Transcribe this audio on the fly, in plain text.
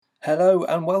Hello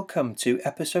and welcome to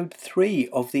episode 3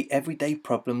 of the Everyday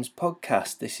Problems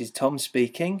podcast. This is Tom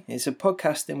speaking. It's a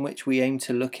podcast in which we aim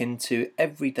to look into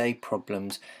everyday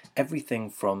problems, everything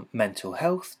from mental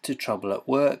health to trouble at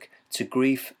work to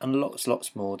grief and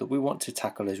lots more that we want to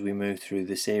tackle as we move through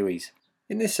the series.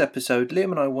 In this episode,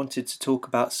 Liam and I wanted to talk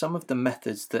about some of the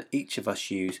methods that each of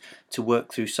us use to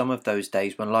work through some of those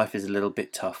days when life is a little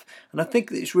bit tough. And I think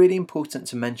that it's really important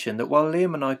to mention that while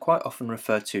Liam and I quite often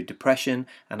refer to depression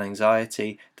and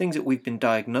anxiety, things that we've been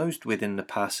diagnosed with in the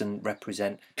past and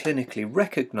represent clinically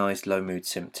recognised low mood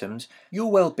symptoms, your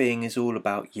well-being is all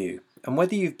about you. And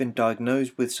whether you've been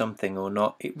diagnosed with something or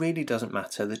not, it really doesn't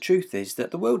matter. The truth is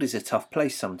that the world is a tough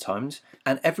place sometimes,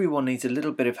 and everyone needs a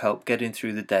little bit of help getting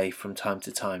through the day from time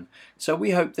to time. So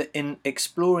we hope that in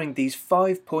exploring these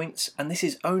 5 points, and this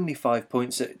is only 5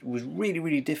 points that was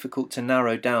really difficult to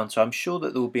narrow down, so I'm sure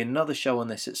that there will be another show on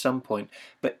this at some point,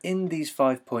 but in these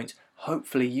 5 points,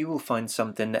 hopefully you will find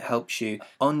something that helps you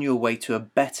on your way to a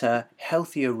better,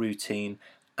 healthier routine.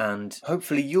 And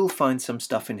hopefully you'll find some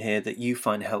stuff in here that you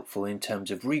find helpful in terms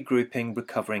of regrouping,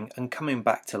 recovering and coming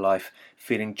back to life,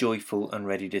 feeling joyful and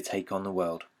ready to take on the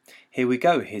world. Here we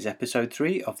go, here's episode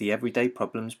 3 of the Everyday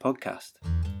Problems podcast.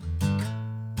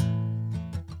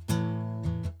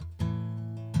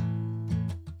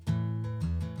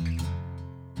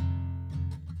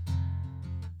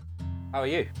 How are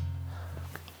you?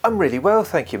 I'm really well,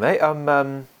 thank you, mate.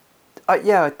 I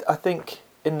think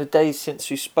in the days since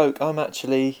we spoke, I'm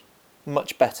actually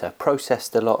much better.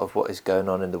 Processed a lot of what is going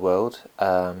on in the world,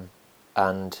 and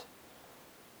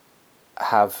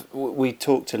we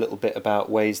talked a little bit about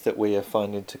ways that we are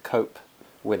finding to cope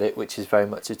with it, which is very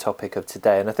much a topic of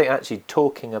today. And I think actually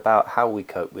talking about how we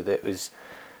cope with it was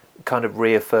kind of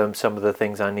reaffirmed some of the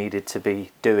things I needed to be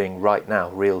doing right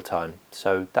now, real time.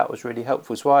 So that was really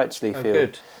helpful. So I actually feel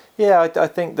good. Yeah, I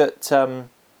think that.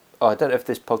 I don't know if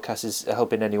this podcast is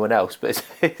helping anyone else, but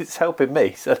it's helping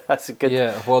me, so that's a good.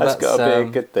 Yeah, well, that's got to be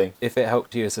a good thing. If it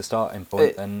helped you as a starting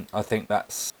point, then I think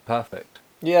that's perfect.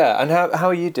 Yeah, and how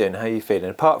are you doing? How are you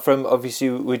feeling? Apart from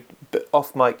obviously,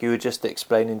 off mic, you were just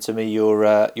explaining to me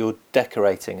your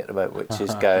decorating at the moment, which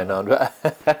is going on. But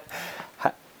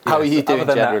how are you doing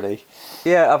generally?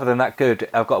 Other than that, good.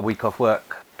 I've got a week off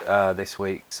work this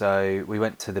week, so we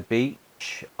went to the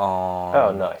beach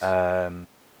on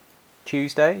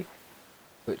Tuesday,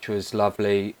 which was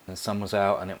lovely. The sun was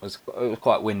out and it was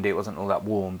quite windy. It wasn't all that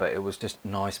warm, but it was just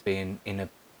nice being in a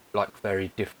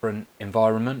very different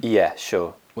environment. Yeah,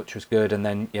 sure. Which was good. And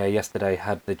then yesterday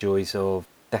had the joys of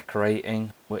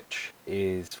decorating, which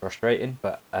is frustrating,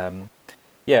 but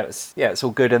it's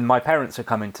all good. And my parents are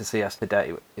coming to see us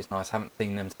today, which is nice. I haven't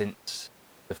seen them since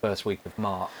the first week of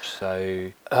March,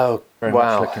 so very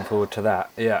much looking forward to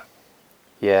that.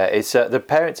 Yeah, it's the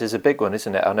parents is a big one,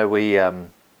 isn't it? I know we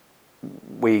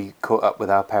caught up with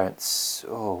our parents.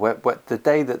 The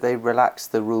day that they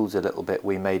relaxed the rules a little bit,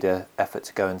 we made an effort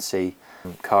to go and see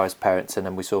Cara's parents, and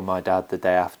then we saw my dad the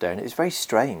day after, and it was very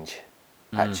strange,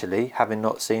 actually, having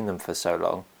not seen them for so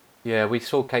long. Yeah, we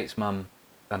saw Kate's mum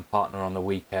and partner on the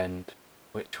weekend,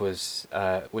 which was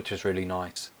really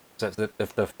nice. So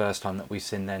it's the first time that we've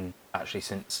seen them actually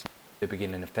since the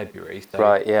beginning of February. So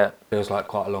right, yeah. Feels like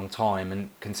quite a long time, and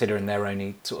considering they're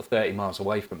only sort of 30 miles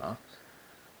away from us,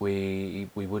 we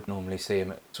would normally see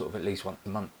them at least once a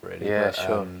month, really. Yeah, but,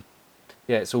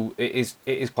 sure. It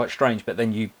is quite strange, but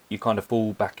then you kind of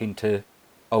fall back into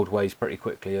old ways pretty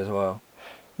quickly as well.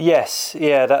 Yes,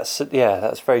 that's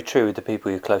very true with the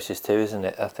people you're closest to, isn't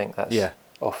it? I think that's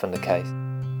often the case.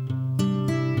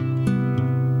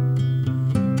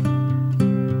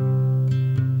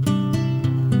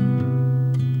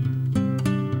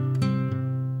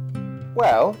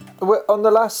 Well, on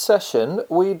the last session,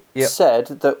 we said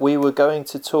that we were going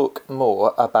to talk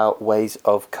more about ways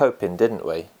of coping, didn't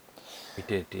we? We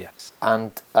did, yes.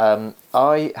 And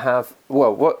I have,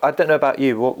 I don't know about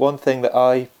you, one thing that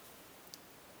I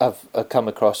have come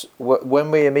across, when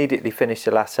we immediately finished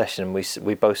the last session,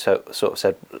 we both sort of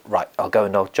said, right,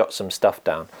 I'll jot some stuff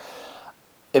down.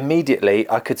 Immediately,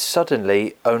 I could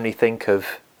suddenly only think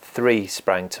of 3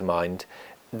 sprang to mind.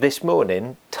 This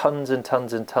morning, tons and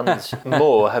tons and tons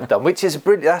more have done, which is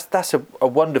brilliant. That's a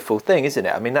wonderful thing, isn't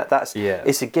it? I mean,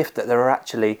 it's a gift that there are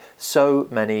actually so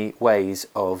many ways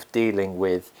of dealing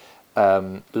with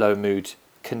low mood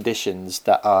conditions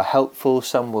that are helpful.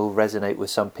 Some will resonate with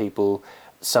some people,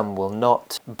 some will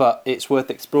not, but it's worth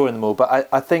exploring them all. But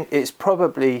I think it's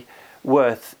probably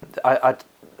worth, I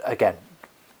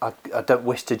don't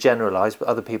wish to generalise, but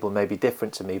other people may be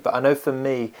different to me. But I know for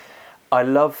me, I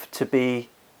love to be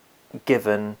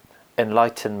given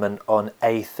enlightenment on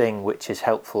a thing which is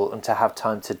helpful, and to have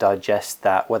time to digest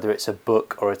that, whether it's a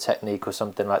book or a technique or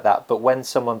something like that. But when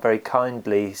someone very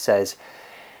kindly says,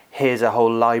 here's a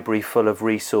whole library full of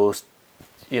resource,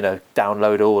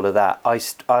 download all of that,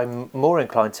 I'm more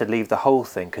inclined to leave the whole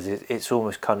thing, because it's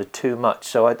almost kind of too much.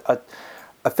 So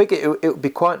I figure it would be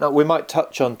quite nice. We might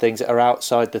touch on things that are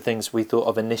outside the things we thought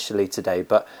of initially today,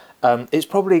 but it's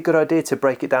probably a good idea to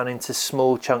break it down into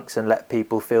small chunks and let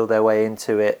people feel their way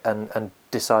into it and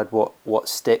decide what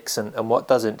sticks and what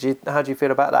doesn't. How do you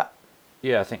feel about that?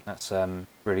 Yeah, I think that's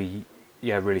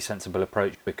really sensible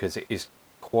approach, because it is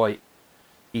quite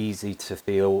easy to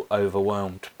feel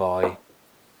overwhelmed by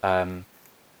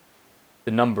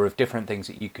the number of different things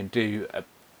that you can do,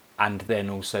 and then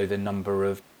also the number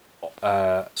of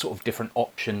sort of different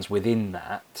options within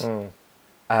that.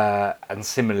 And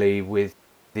similarly with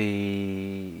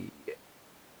the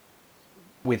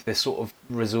sort of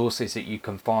resources that you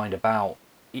can find about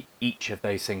each of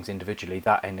those things individually,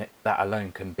 that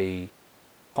alone can be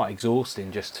quite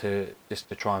exhausting, just to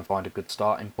try and find a good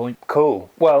starting point. Cool.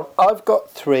 Well, I've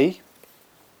got 3.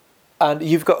 And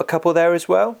you've got a couple there as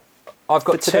well? I've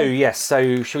got 2, yes.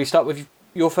 So shall we start with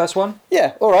your first one?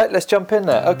 Yeah, all right, let's jump in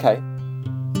there. Okay.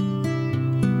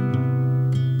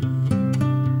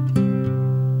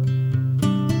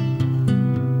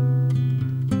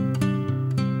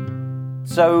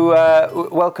 So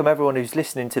welcome everyone who's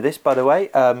listening to this, by the way.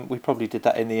 We probably did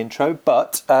that in the intro,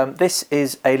 but this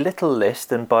is a little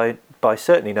list, and by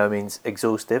certainly no means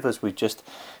exhaustive, as we've just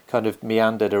kind of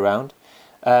meandered around,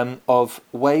 of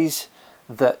ways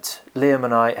that Liam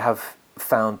and I have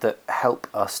found that help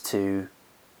us to,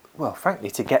 well, frankly,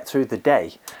 to get through the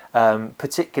day.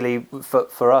 Particularly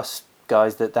for us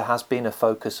guys, that there has been a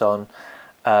focus on,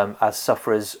 as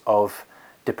sufferers of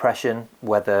depression,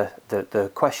 whether the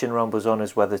question rumbles on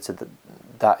us whether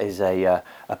that is a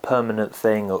permanent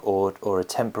thing or a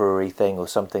temporary thing, or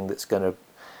something that's going to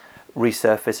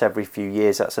resurface every few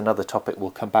years. That's another topic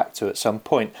we'll come back to at some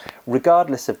point.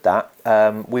 Regardless of that,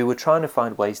 we were trying to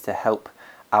find ways to help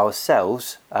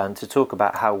ourselves and to talk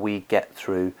about how we get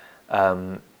through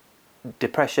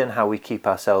depression, how we keep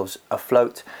ourselves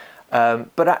afloat.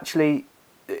 But actually,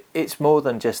 it's more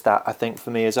than just that. I think for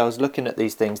me, as I was looking at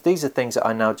these are things that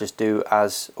I now just do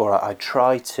or I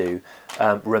try to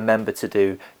remember to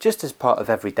do just as part of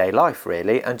everyday life,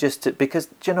 really, and because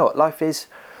do you know what, life is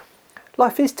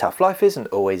tough. Life isn't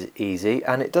always easy,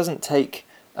 and it doesn't take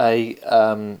a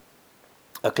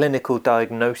clinical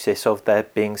diagnosis of there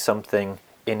being something,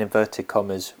 in inverted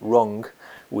commas, wrong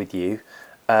with you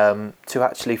to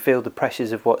actually feel the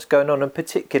pressures of what's going on. And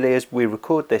particularly as we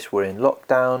record this, we're in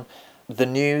lockdown. The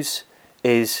news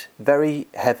is very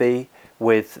heavy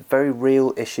with very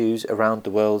real issues around the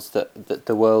world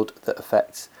that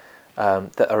affects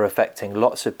that are affecting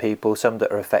lots of people. Some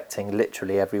that are affecting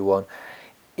literally everyone.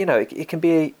 It can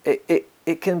be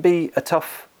a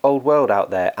tough old world out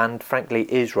there, and frankly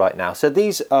is right now. So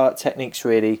these are techniques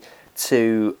really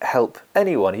to help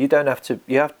anyone. You don't have to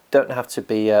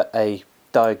be a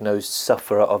diagnosed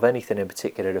sufferer of anything in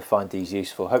particular to find these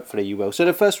useful. Hopefully you will. So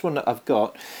the first one that I've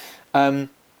got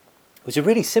was a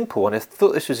really simple one. I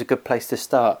thought this was a good place to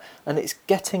start, and it's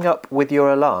getting up with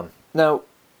your alarm. Now,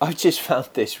 I've just found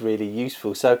this really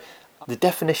useful. So the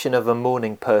definition of a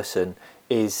morning person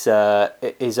is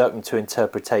open to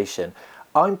interpretation.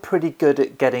 I'm pretty good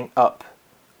at getting up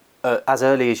as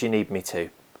early as you need me to.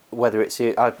 Whether it's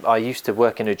I used to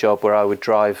work in a job where I would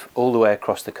drive all the way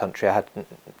across the country. I had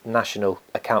national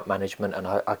account management, and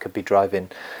I could be driving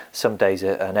some days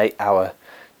an 8-hour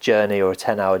journey or a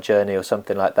 10-hour journey or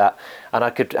something like that, and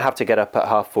I could have to get up at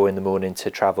 4:30 in the morning to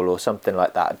travel or something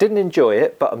like that. I didn't enjoy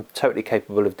it, but I'm totally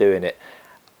capable of doing it.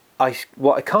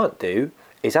 What I can't do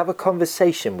is have a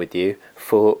conversation with you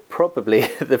for probably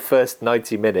the first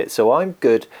 90 minutes. So I'm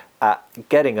good at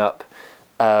getting up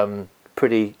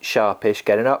pretty sharpish,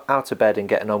 getting up out of bed and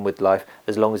getting on with life,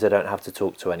 as long as I don't have to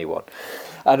talk to anyone.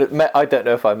 And I don't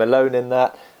know if I'm alone in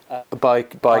that.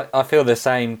 I feel the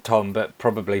same, Tom, but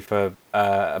probably for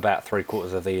about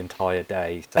 3/4 of the entire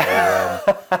day. So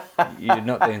you're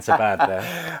not doing so bad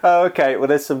there. Oh, okay, well,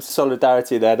 there's some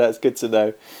solidarity there. That's good to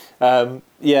know.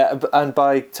 And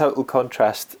by total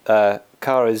contrast,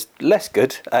 Cara's less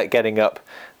good at getting up,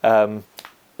 as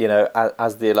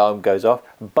the alarm goes off.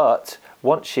 But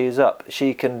once she is up,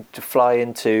 she can fly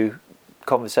into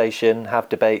conversation, have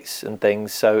debates and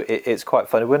things, so it's quite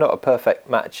funny. We're not a perfect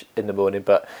match in the morning,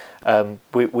 but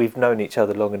we've known each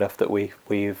other long enough that we've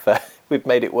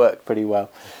made it work pretty well.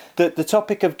 The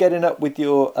topic of getting up with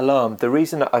your alarm, the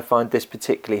reason that I find this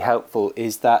particularly helpful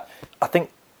is that I think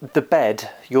the bed,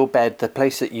 your bed, the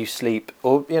place that you sleep,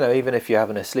 or even if you're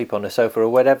having a sleep on a sofa or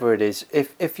whatever it is,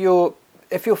 if you're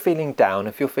feeling down,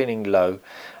 if you're feeling low,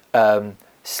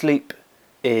 sleep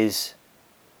is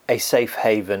a safe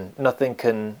haven. Nothing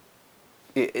can.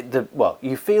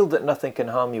 You feel that nothing can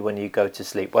harm you when you go to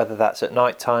sleep, whether that's at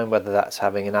night time, whether that's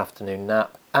having an afternoon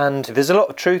nap. And there's a lot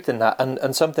of truth in that,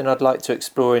 and something I'd like to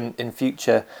explore in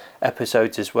future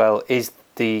episodes as well is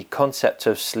the concept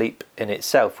of sleep in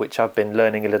itself, which I've been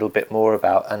learning a little bit more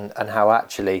about, and how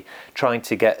actually trying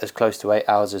to get as close to 8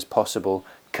 hours as possible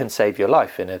can save your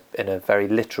life in a very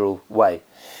literal way.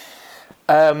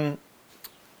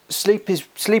 Sleep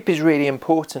is really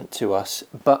important to us,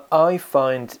 but I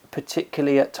find,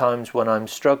 particularly at times when I'm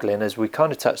struggling, as we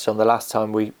kind of touched on the last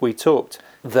time we talked,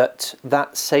 that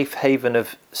safe haven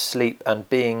of sleep and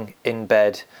being in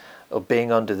bed or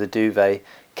being under the duvet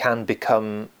can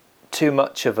become too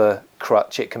much of a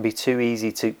crutch. It can be too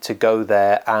easy to go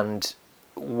there, and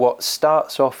what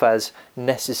starts off as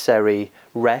necessary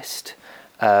rest,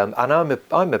 and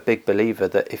I'm a big believer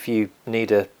that if you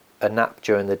need a nap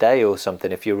during the day or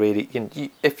something, if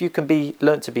you can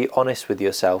learn to be honest with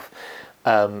yourself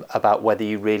about whether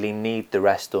you really need the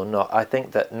rest or not, I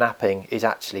think that napping is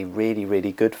actually really,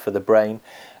 really good for the brain,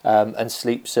 and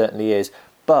sleep certainly is.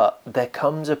 But there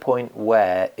comes a point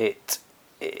where it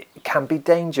can be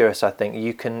dangerous. I think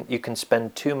you can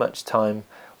spend too much time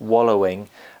wallowing,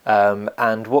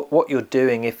 and what you're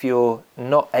doing, if you're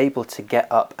not able to get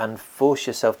up and force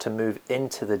yourself to move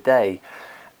into the day,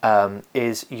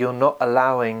 is you're not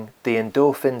allowing the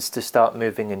endorphins to start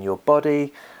moving in your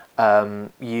body.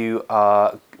 You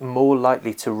are more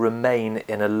likely to remain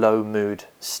in a low mood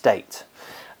state.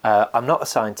 I'm not a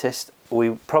scientist.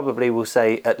 We probably will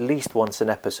say at least once an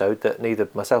episode that neither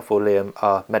myself or Liam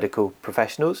are medical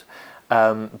professionals,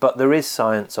 but there is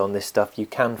science on this stuff. You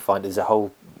can find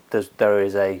there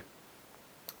is a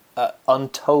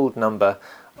untold number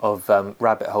of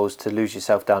rabbit holes to lose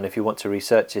yourself down if you want to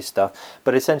research this stuff.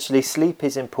 But essentially, sleep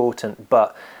is important,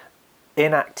 but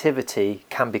inactivity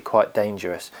can be quite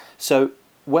dangerous. So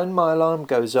when my alarm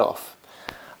goes off,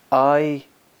 when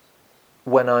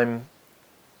I'm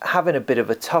having a bit of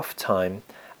a tough time,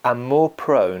 am more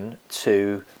prone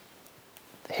to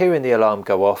hearing the alarm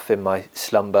go off in my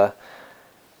slumber,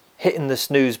 hitting the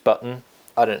snooze button.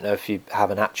 I don't know if you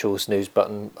have an actual snooze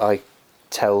button. I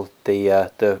tell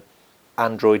the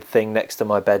Android thing next to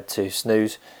my bed to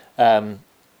snooze, and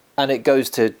it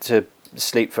goes to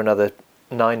sleep for another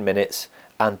 9 minutes,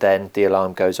 and then the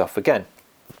alarm goes off again.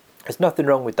 There's nothing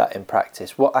wrong with that in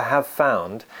practice. What I have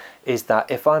found is that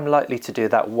if I'm likely to do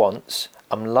that once,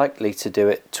 I'm likely to do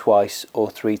it twice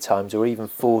or 3 times or even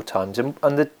 4 times.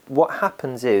 And what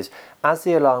happens is, as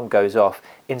the alarm goes off,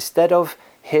 instead of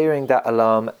hearing that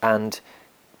alarm and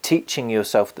teaching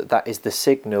yourself that is the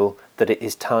signal that it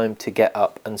is time to get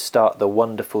up and start the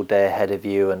wonderful day ahead of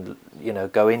you, and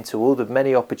go into all the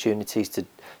many opportunities to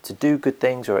do good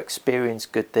things or experience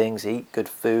good things, eat good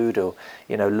food, or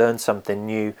learn something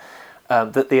new,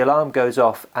 that the alarm goes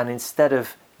off, and instead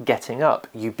of getting up,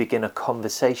 you begin a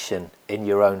conversation in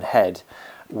your own head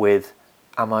with,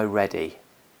 am I ready?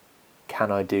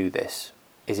 Can I do this?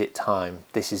 Is it time?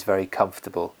 This is very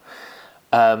comfortable.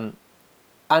 And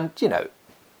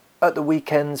at the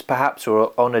weekends perhaps,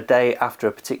 or on a day after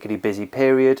a particularly busy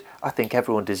period, I think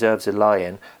everyone deserves a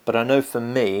lie-in, but I know for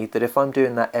me that if I'm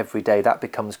doing that every day, that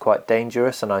becomes quite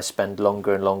dangerous, and I spend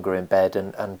longer and longer in bed,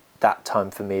 and that time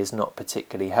for me is not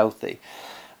particularly healthy.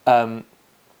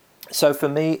 So for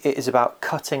me, it is about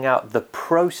cutting out the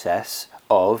process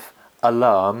of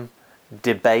alarm,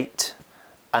 debate,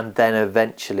 and then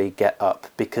eventually get up,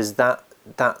 because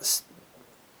that's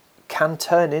can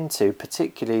turn into,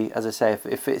 particularly, as I say,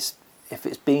 if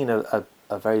it's been a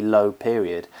very low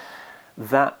period,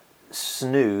 that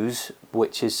snooze,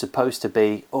 which is supposed to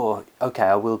be, oh, okay,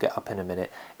 I will get up in a minute,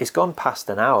 it's gone past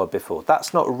an hour before.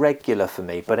 That's not regular for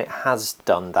me, but it has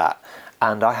done that.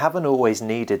 And I haven't always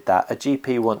needed that. A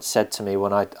GP once said to me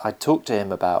when I talked to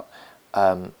him about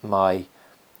my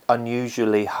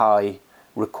unusually high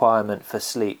requirement for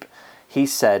sleep, he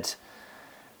said,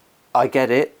 I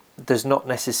get it. There's not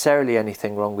necessarily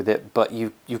anything wrong with it, but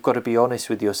you've got to be honest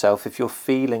with yourself. If you're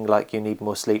feeling like you need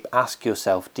more sleep, ask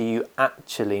yourself, do you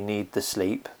actually need the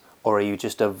sleep, or are you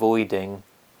just avoiding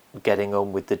getting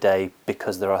on with the day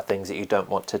because there are things that you don't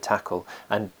want to tackle?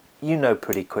 And you know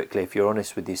pretty quickly, if you're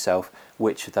honest with yourself,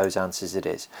 which of those answers it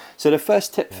is. So the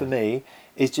first tip for me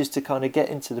is just to kind of get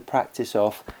into the practice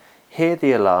of hear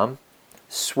the alarm,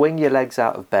 swing your legs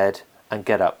out of bed, and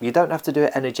get up. You don't have to do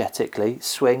it energetically.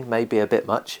 Swing may be a bit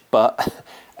much, but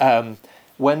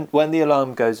when the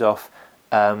alarm goes off,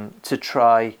 to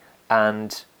try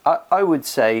and I would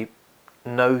say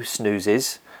no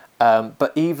snoozes.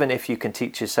 But even if you can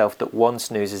teach yourself that one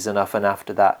snooze is enough and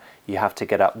after that you have to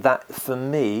get up, that for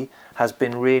me has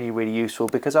been really, really useful,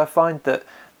 because I find that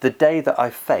the day that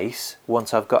I face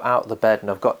once I've got out of the bed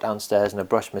and I've got downstairs and I've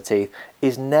brushed my teeth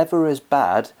is never as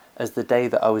bad as the day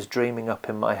that I was dreaming up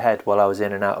in my head while I was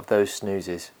in and out of those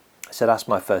snoozes. So that's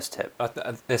my first tip.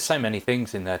 There's so many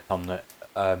things in there, Tom, that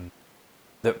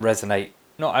that resonate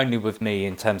not only with me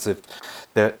in terms of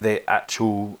the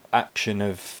actual action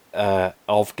of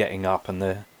getting up and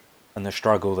the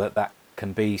struggle that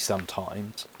can be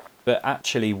sometimes, but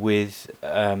actually with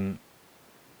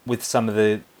some of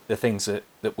the things that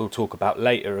we'll talk about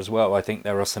later as well. I think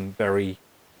there are some very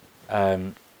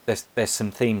there's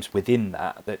some themes within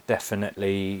that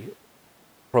definitely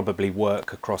probably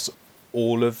work across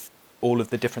all of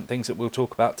the different things that we'll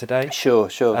talk about today. Sure.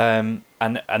 And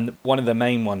one of the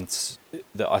main ones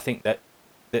that I think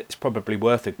that's probably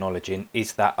worth acknowledging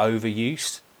is that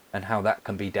overuse and how that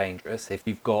can be dangerous. If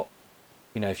you've got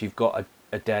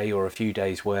a day or a few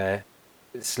days where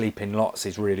sleeping lots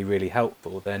is really, really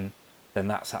helpful, then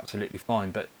that's absolutely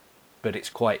fine. But it's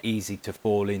quite easy to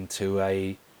fall into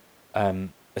a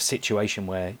situation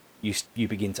where you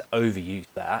begin to overuse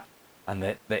that, and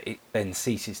that it then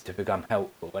ceases to become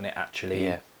helpful when it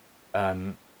actually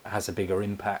has a bigger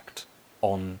impact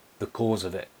on the cause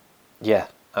of it. Yeah,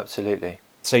 absolutely.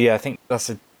 So yeah, I think that's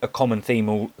a common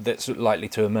theme that's likely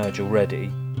to emerge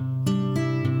already.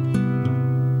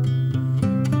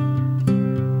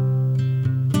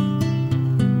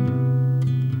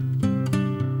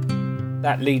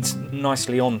 That leads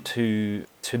nicely on to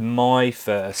my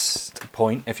first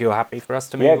point, if you're happy for us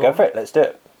to move on. Yeah, go for it. Let's do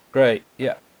it. Great,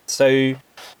 yeah. So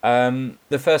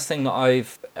the first thing that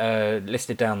I've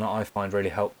listed down that I find really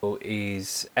helpful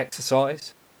is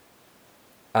exercise,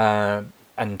 and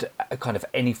kind of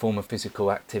any form of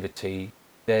physical activity.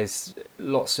 There's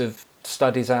lots of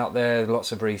studies out there,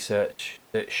 lots of research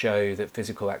that show that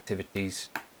physical activities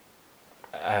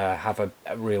have a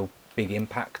real big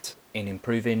impact in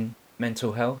improving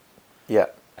mental health. Yeah.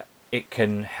 It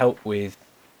can help with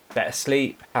better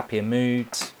sleep, happier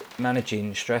moods,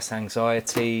 managing stress,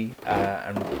 anxiety,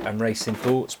 and racing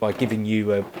thoughts by giving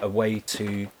you a way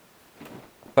to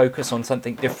focus on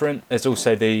something different. There's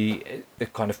also the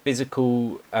kind of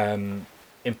physical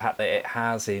impact that it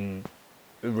has in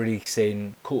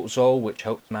releasing cortisol, which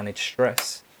helps manage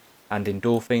stress, and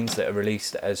endorphins that are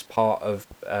released as part of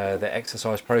the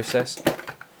exercise process.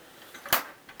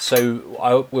 So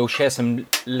I will share some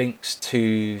links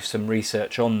to some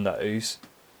research on those.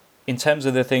 In terms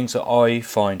of the things that I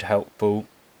find helpful,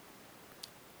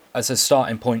 as a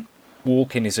starting point,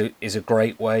 walking is a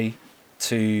great way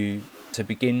to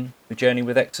begin the journey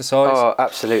with exercise. Oh,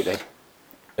 absolutely.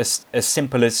 As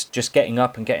simple as just getting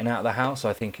up and getting out of the house,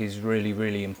 I think, is really,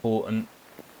 really important.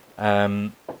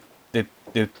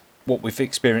 What we've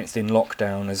experienced in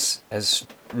lockdown has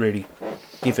really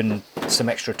given some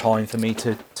extra time for me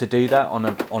to do that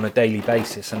on a daily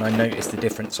basis, and I notice the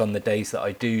difference on the days that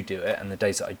I do it and the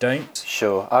days that I don't.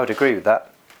 Sure, I would agree with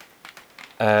that.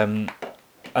 And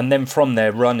then from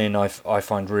there, running I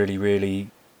find really,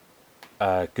 really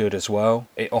good as well.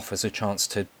 It offers a chance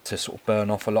to sort of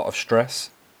burn off a lot of stress.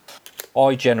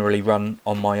 I generally run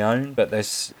on my own, but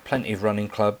there's plenty of running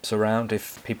clubs around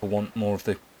if people want more of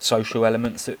the social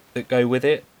elements that go with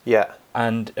it. Yeah.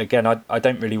 And again, I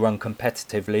don't really run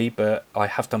competitively, but I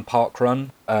have done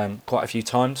parkrun quite a few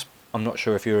times. I'm not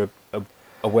sure if you're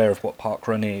aware of what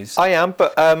parkrun is. I am,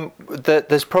 but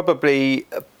there's probably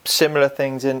similar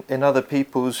things in other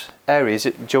people's areas.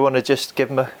 Do you want to just give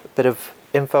them a bit of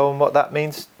info on what that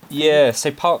means? Yeah,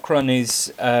 so parkrun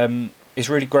is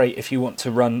really great if you want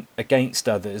to run against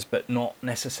others, but not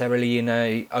necessarily in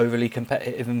a overly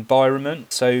competitive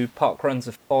environment. So parkrun's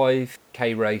a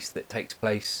 5k race that takes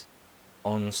place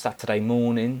on Saturday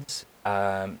mornings.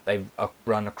 They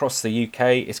run across the UK.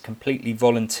 It's completely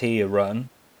volunteer run,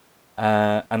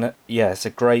 and it's a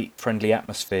great friendly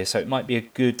atmosphere. So it might be a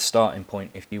good starting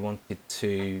point if you wanted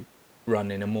to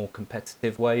run in a more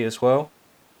competitive way as well.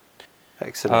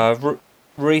 Excellent.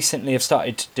 Recently, I've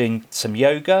started doing some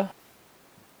yoga,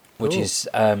 which has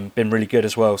been really good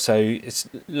as well. So it's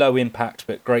low impact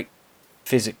but great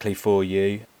physically for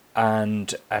you,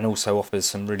 and also offers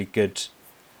some really good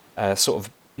sort of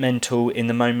mental in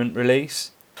the moment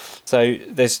release. So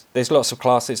there's lots of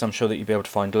classes I'm sure that you'll be able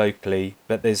to find locally,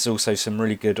 but there's also some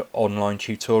really good online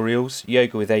tutorials.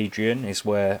 Yoga with Adrian is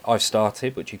where I've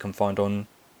started, which you can find on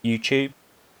YouTube.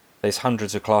 There's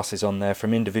hundreds of classes on there,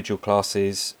 from individual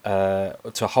classes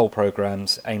to whole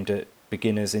programs aimed at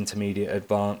beginners, intermediate,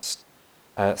 advanced.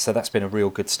 So that's been a real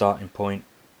good starting point.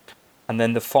 And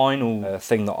then the final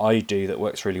thing that I do that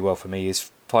works really well for me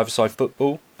is five-a-side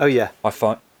football. Oh yeah. I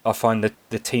find that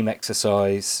the team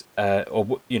exercise,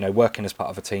 working as part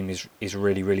of a team is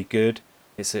really, really good.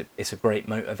 It's a great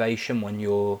motivation when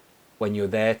you're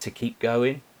there to keep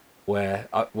going. Where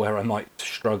I might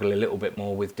struggle a little bit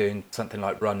more with doing something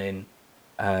like running,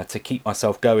 to keep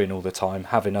myself going all the time.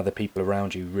 Having other people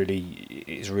around you really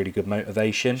is really good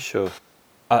motivation. Sure.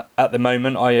 At the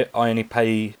moment, I only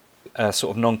play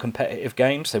sort of non-competitive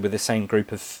games, so with the same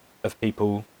group of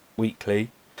people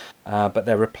weekly. But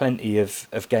there are plenty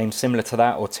of games similar to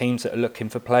that, or teams that are looking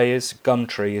for players.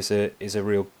 Gumtree is a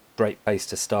real great place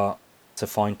to start to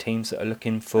find teams that are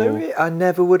looking for. Oh, really? I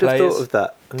never would have thought of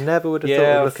that. I never would have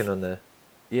thought of looking on there.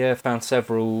 Yeah, found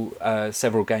several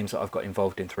games that I've got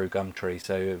involved in through Gumtree.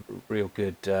 So real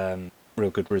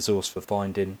good resource for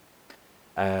finding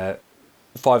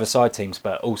five-a-side teams,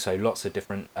 but also lots of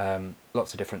different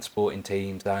sporting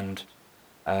teams and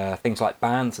things like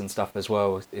bands and stuff as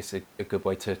well. It's a good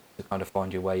way to kind of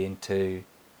find your way into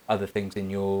other things in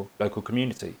your local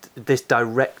community. This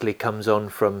directly comes on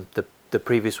from the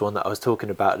previous one that I was talking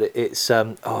about. It's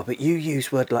but you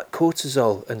use word like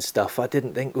cortisol and stuff. I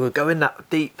didn't think we were going that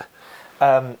deep.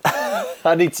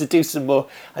 I need to do some more.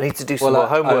 More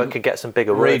homework and get some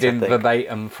bigger words. Reading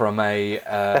verbatim from a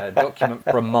document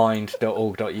from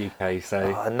mind.org.uk.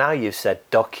 So and now you've said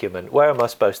document. Where am I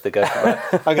supposed to go?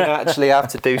 I'm going to actually have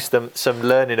to do some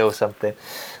learning or something.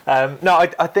 No,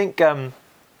 I think.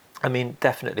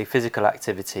 Definitely, physical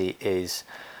activity is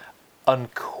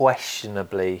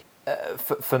unquestionably.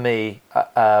 For me,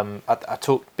 I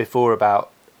talked before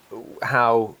about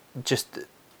how just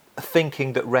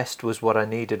thinking that rest was what I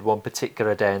needed one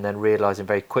particular day, and then realising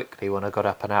very quickly when I got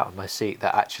up and out of my seat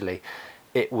that actually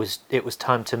it was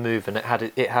time to move, and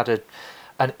it had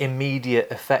an immediate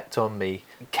effect on me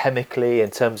chemically in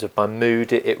terms of my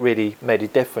mood. It really made a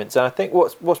difference. And I think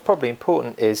what's probably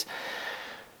important is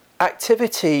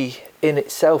activity in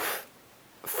itself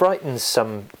frightens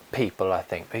some people, I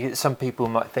think, because some people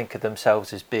might think of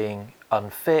themselves as being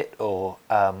unfit or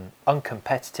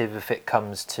uncompetitive if it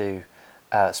comes to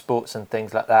sports and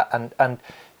things like that. And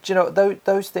do you know,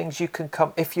 those things you can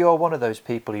come, if you're one of those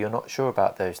people, you're not sure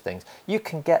about those things, you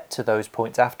can get to those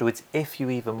points afterwards if you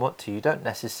even want to. You don't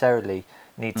necessarily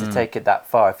need to take it that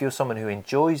far. If you're someone who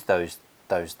enjoys those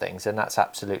things, then that's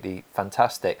absolutely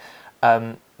fantastic.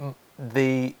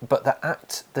 The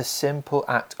simple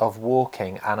act of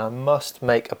walking, and I must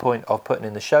make a point of putting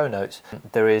in the show notes,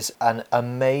 there is an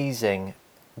amazing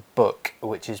book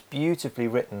which is beautifully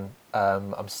written.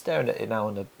 I'm staring at it now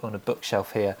on a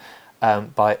bookshelf here,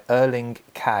 by Erling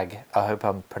Kagge. I hope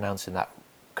I'm pronouncing that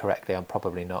correctly. I'm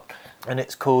probably not. And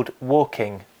it's called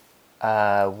Walking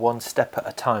One Step at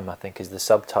a Time, I think is the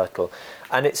subtitle.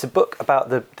 And it's a book about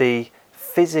the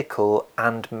physical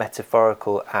and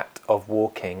metaphorical act of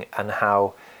walking, and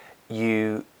how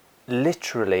you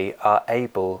literally are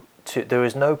able to, there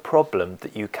is no problem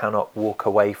that you cannot walk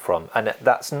away from. And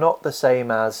that's not the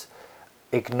same as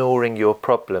ignoring your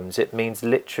problems. It means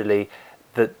literally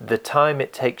the time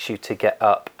it takes you to get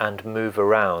up and move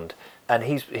around.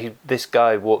 And this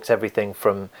guy walks everything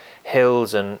from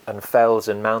hills and fells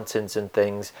and mountains and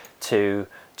things to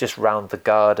just round the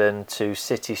garden, to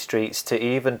city streets, to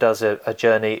even does a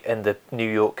journey in the New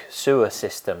York sewer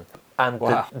system. And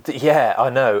wow. Yeah, I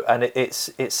know. And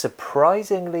it's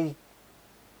surprisingly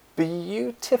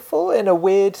beautiful in a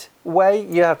weird way.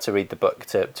 You have to read the book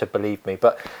to believe me.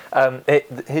 But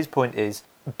his point is,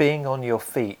 being on your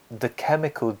feet, the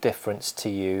chemical difference to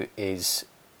you is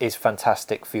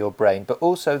fantastic for your brain, but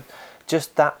also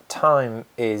just that time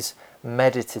is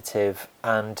meditative,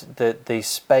 and the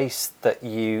space that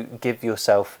you give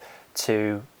yourself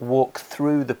to walk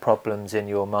through the problems in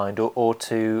your mind, or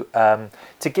to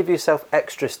give yourself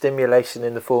extra stimulation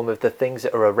in the form of the things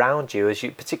that are around you,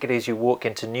 particularly as you walk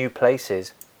into new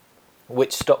places,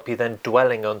 which stop you then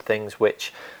dwelling on things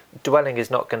which dwelling is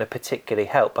not going to particularly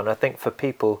help. And I think for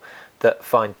people that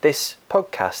find this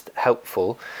podcast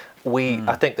helpful,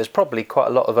 I think there's probably quite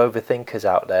a lot of overthinkers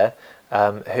out there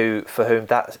for whom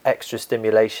that extra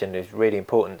stimulation is really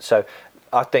important. So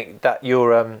I think that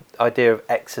your idea of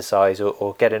exercise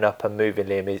or getting up and moving,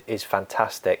 Liam, is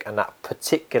fantastic. And that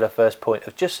particular first point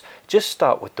of just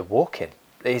start with the walking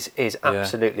is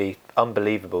absolutely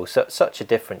unbelievable. So, such a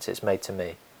difference it's made to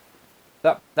me.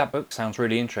 That book sounds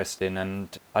really interesting,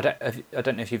 and I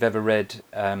don't know if you've ever read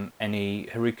any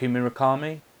Haruki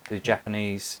Murakami, the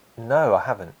Japanese. No, I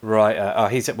haven't.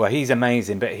 Right. He's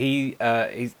amazing, but he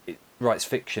writes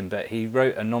fiction, but he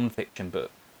wrote a non-fiction book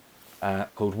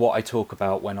called What I Talk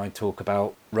About When I Talk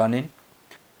About Running,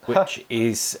 which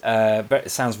is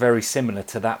sounds very similar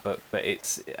to that book, but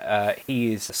it's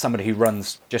he is somebody who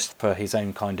runs just for his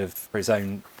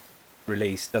own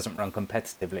release, doesn't run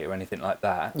competitively or anything like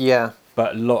that. Yeah.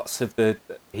 But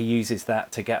he uses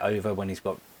that to get over when he's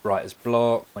got writer's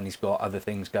block, when he's got other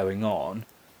things going on,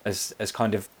 as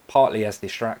kind of partly as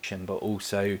distraction, but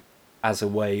also as a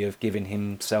way of giving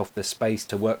himself the space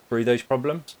to work through those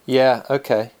problems. Yeah.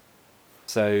 Okay.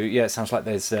 So yeah, it sounds like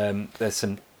there's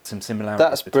some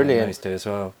similarities between those two as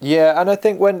well. Yeah, and I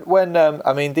think when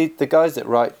I mean the guys that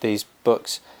write these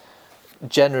books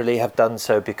generally have done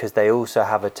so because they also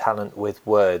have a talent with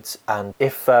words. And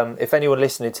if anyone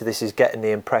listening to this is getting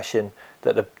the impression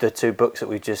that the two books that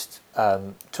we just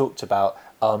talked about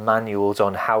are manuals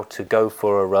on how to go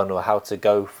for a run or how to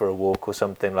go for a walk or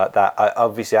something like that, I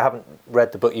haven't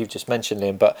read the book you've just mentioned,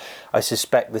 Liam, but I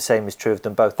suspect the same is true of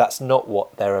them both. That's not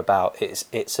what they're about.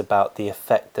 It's about the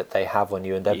effect that they have on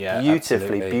you, and they're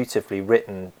beautifully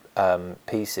written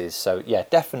pieces. So yeah,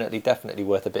 definitely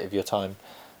worth a bit of your time,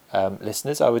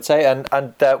 listeners, I would say, and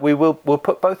we'll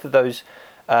put both of those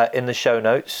in the show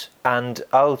notes, and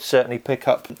I'll certainly pick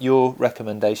up your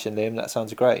recommendation, Liam. That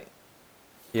sounds great.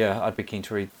 Yeah, I'd be keen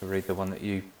to read the one that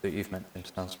you've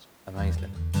mentioned. Sounds amazing.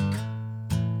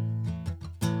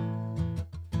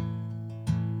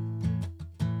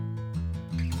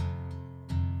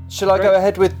 Shall I go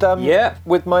ahead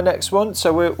with my next one?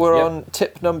 So we're on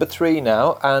tip number 3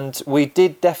 now, and we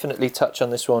did definitely touch on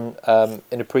this one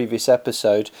in a previous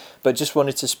episode, but just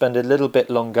wanted to spend a little bit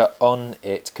longer on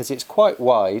it because it's quite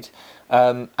wide.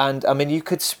 And I mean, you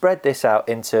could spread this out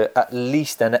into at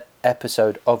least an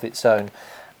episode of its own.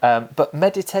 But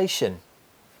meditation.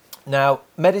 Now,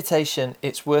 meditation,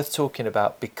 it's worth talking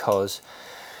about because,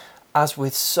 as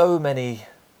with so many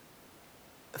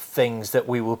things that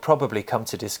we will probably come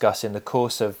to discuss in the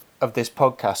course of this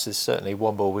podcast, there's certainly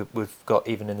one more we've got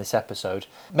even in this episode.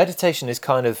 Meditation is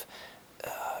kind of,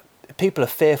 people are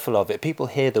fearful of it. People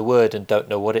hear the word and don't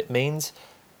know what it means.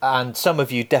 And some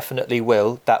of you definitely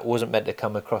will. That wasn't meant to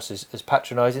come across as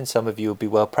patronising. Some of you will be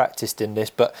well practiced in this.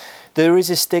 But there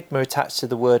is a stigma attached to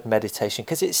the word meditation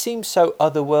because it seems so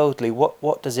otherworldly.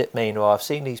 What does it mean? Well, I've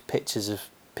seen these pictures of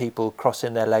people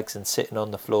crossing their legs and sitting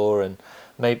on the floor and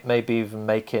maybe even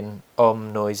making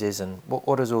noises. And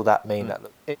what does all that mean?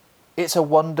 It's a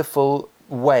wonderful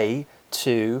way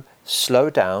to slow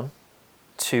down,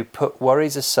 to put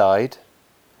worries aside,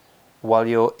 while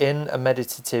you're in a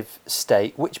meditative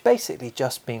state, which basically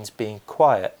just means being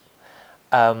quiet,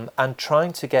 and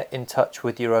trying to get in touch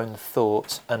with your own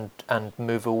thoughts and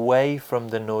move away from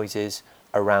the noises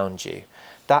around you.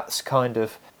 That's kind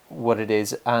of what it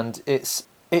is, and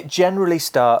it generally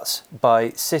starts by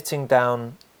sitting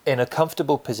down in a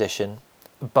comfortable position,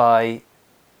 by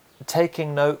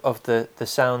taking note of the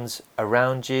sounds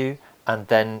around you, and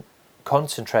then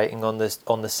concentrating on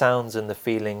the sounds and the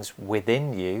feelings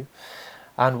within you.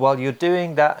 And while you're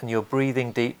doing that and you're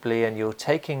breathing deeply and you're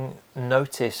taking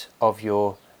notice of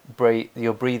your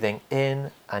breathing in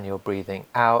and your breathing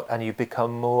out, and you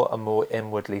become more and more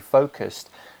inwardly focused,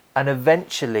 and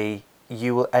eventually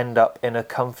you will end up in a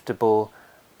comfortable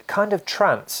kind of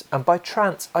trance. And by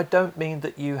trance, I don't mean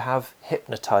that you have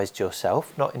hypnotized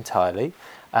yourself, not entirely.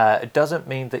 It doesn't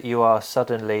mean that you are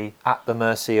suddenly at the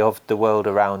mercy of the world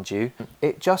around you.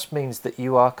 It just means that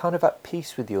you are kind of at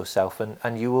peace with yourself,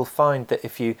 and you will find that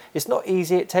it's not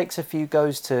easy, it takes a few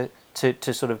goes to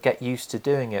sort of get used to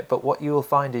doing it, but what you will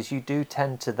find is you do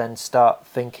tend to then start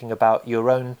thinking about your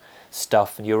own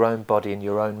stuff and your own body and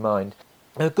your own mind.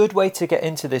 A good way to get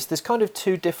into this, there's kind of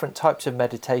 2 different types of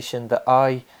meditation that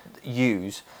I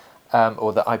use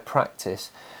or that I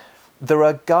practice. There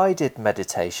are guided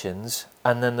meditations,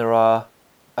 and then there are,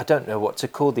 I don't know what to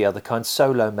call the other kind,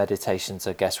 solo meditations,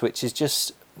 I guess, which is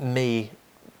just me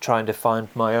trying to find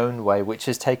my own way, which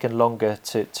has taken longer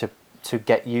to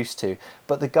get used to.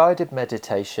 But the guided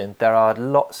meditation, there are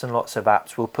lots and lots of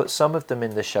apps. We'll put some of them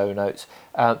in the show notes.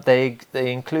 They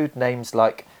include names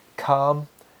like Calm,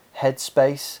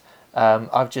 Headspace.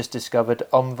 I've just discovered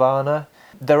Omvana.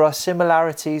 There are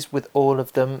similarities with all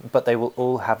of them, but they will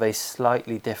all have a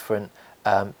slightly different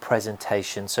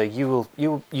presentation. So you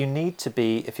need to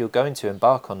be, if you're going to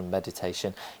embark on a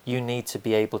meditation, you need to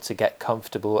be able to get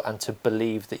comfortable and to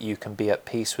believe that you can be at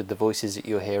peace with the voices that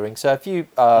you're hearing. So if you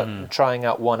are trying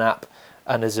out one app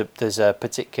and there's a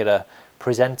particular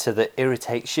presenter that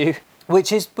irritates you,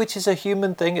 which is a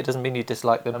human thing, it doesn't mean you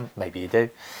dislike them, maybe you do.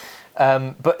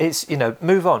 But it's,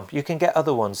 move on. You can get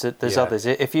other ones. There's others.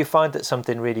 If you find that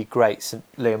something really great, so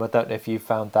Liam, I don't know if you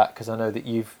found that, because I know that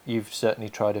you've certainly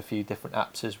tried a few different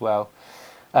apps as well.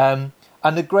 And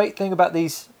the great thing about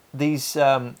these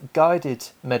guided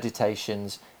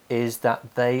meditations is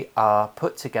that they are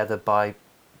put together by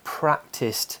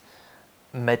practiced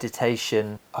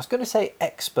meditation. I was going to say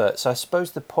experts. I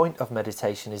suppose the point of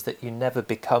meditation is that you never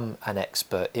become an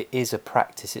expert. It is a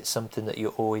practice. It's something that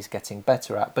you're always getting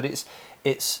better at. But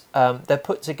they're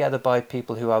put together by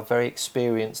people who are very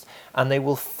experienced, and they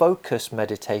will focus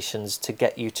meditations to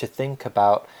get you to think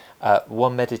about.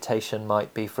 One meditation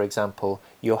might be, for example,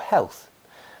 your health.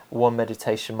 One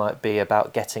meditation might be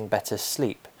about getting better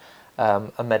sleep.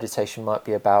 A meditation might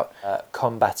be about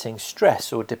combating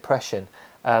stress or depression.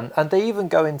 And they even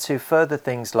go into further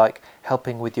things like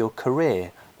helping with your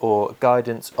career or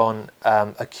guidance on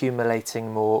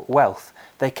accumulating more wealth.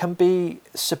 They can be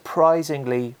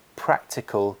surprisingly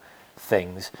practical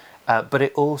things, but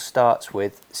it all starts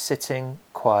with sitting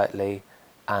quietly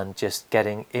and just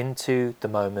getting into the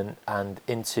moment and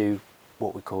into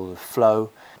what we call the flow,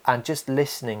 and just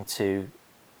listening to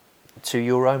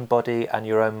your own body and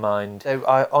your own mind. So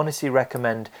I honestly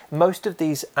recommend most of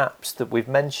these apps that we've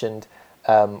mentioned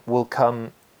will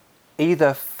come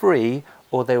either free,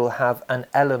 or they will have an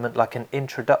element like an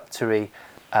introductory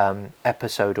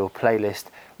episode or playlist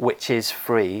which is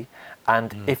free.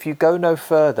 And if you go no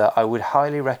further, I would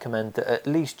highly recommend that at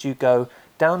least you go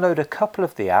download a couple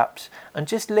of the apps and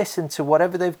just listen to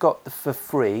whatever they've got for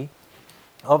free.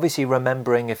 Obviously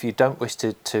remembering, if you don't wish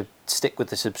to stick with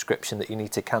the subscription, that you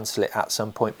need to cancel it at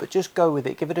some point, but just go with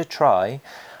it, give it a try.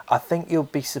 I think you'll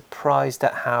be surprised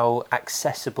at how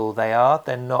accessible they are.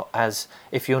 They're not as,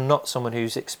 if you're not someone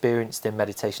who's experienced in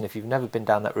meditation, if you've never been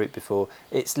down that route before,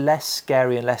 it's less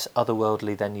scary and less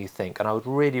otherworldly than you think. And I would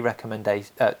really recommend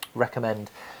that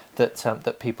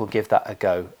people give that a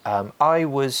go. I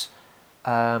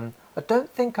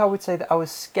don't think I would say that I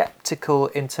was skeptical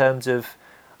in terms of,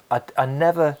 I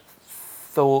never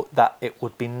thought that it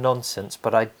would be nonsense,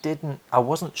 but I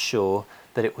wasn't sure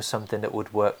that it was something that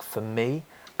would work for me.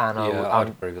 And I'd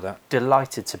agree with that.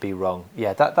 Delighted to be wrong.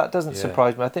 Yeah, that doesn't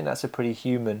surprise me. I think that's a pretty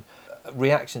human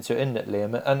reaction to it, isn't it,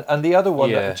 Liam? And the other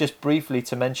one that just briefly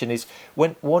to mention is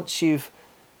once you've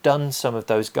done some of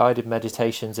those guided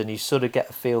meditations and you sort of get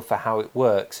a feel for how it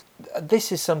works,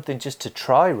 this is something just to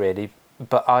try really.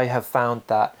 But I have found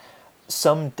that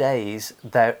some days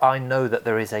I know that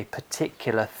there is a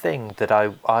particular thing that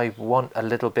I want a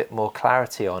little bit more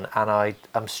clarity on, and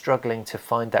I'm struggling to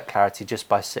find that clarity just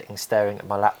by sitting staring at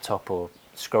my laptop or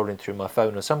scrolling through my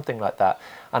phone or something like that.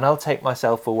 And I'll take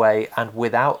myself away, and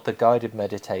without the guided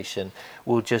meditation,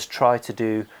 we'll just try to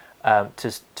do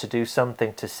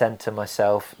something to center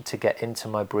myself, to get into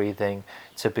my breathing,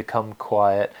 to become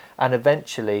quiet, and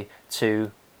eventually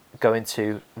to go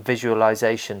into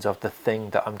visualizations of the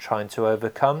thing that I'm trying to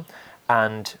overcome.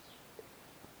 And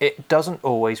it doesn't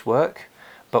always work,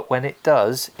 but when it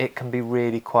does, it can be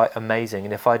really quite amazing.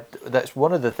 And that's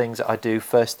one of the things that I do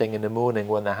first thing in the morning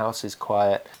when the house is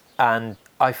quiet. And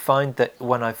I find that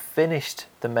when I've finished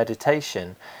the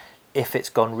meditation, if it's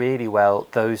gone really well,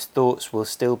 those thoughts will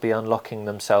still be unlocking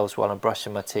themselves while I'm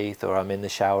brushing my teeth, or I'm in the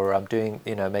shower, or I'm doing,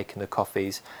 making the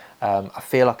coffees. I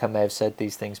feel like I may have said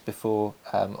these things before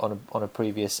on a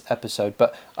previous episode,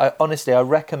 but honestly, I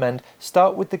recommend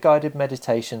start with the guided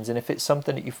meditations, and if it's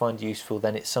something that you find useful,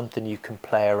 then it's something you can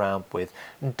play around with.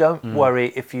 And don't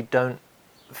worry if you don't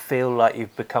feel like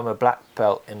you've become a black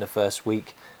belt in the first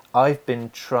week. I've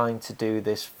been trying to do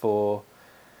this for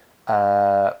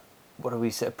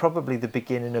probably the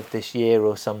beginning of this year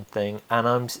or something,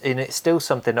 and it's still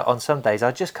something that on some days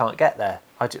I just can't get there.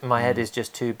 My head is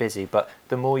just too busy, but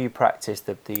the more you practice,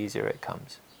 the easier it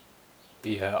comes.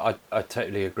 Yeah, I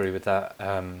totally agree with that.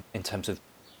 In terms of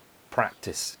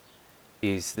practice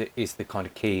is the kind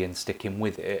of key, and sticking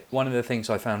with it. One of the things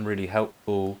I found really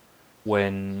helpful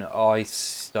when I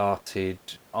started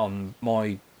on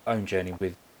my own journey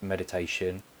with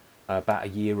meditation about a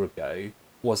year ago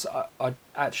was I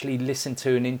actually listened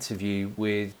to an interview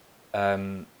with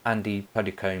Andy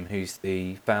Puddicombe, who's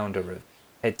the founder of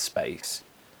Headspace.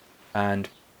 And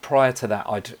prior to that,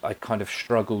 I'd kind of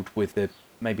struggled with the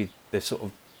sort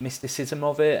of mysticism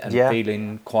of it, and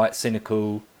feeling quite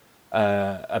cynical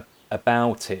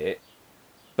about it.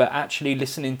 But actually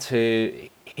listening to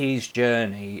his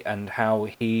journey and how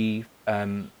he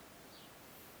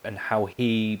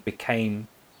became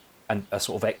a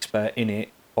sort of expert in it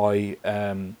by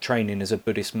training as a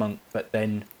Buddhist monk, but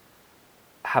then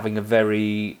having a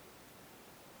very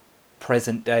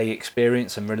present day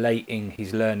experience and relating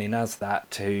his learning as that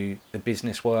to the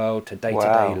business world, to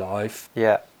day-to-day life.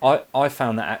 Yeah, I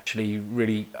found that actually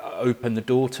really opened the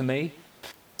door to me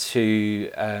to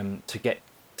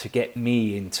get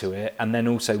me into it. And then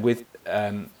also with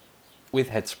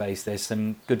Headspace, there's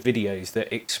some good videos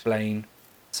that explain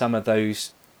some of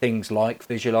those things like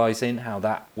visualizing, how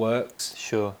that works.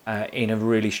 Sure. In a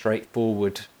really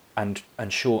straightforward and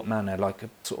short manner, like a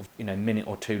sort of minute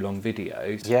or two long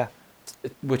videos. Yeah.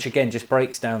 Which again just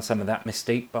breaks down some of that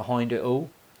mystique behind it all,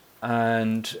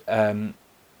 and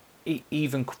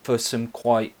even for some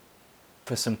quite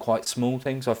small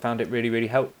things, I found it really, really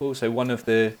helpful. So one of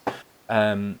the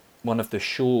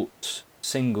short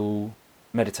single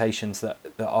meditations that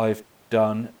I've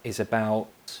done is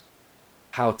about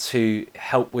how to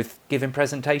help with giving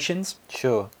presentations.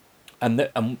 Sure. And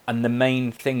the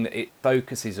main thing that it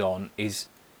focuses on is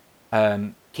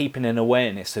keeping an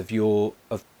awareness of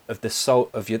the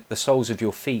soles of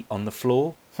your feet on the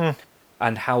floor,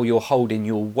 and how you're holding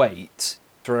your weight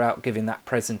throughout giving that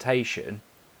presentation,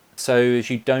 so as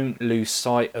you don't lose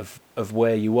sight of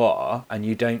where you are, and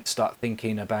you don't start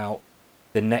thinking about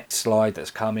the next slide that's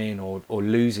coming or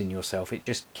losing yourself. It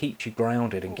just keeps you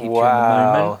grounded and keeps you in the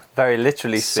moment. Very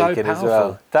literally speaking as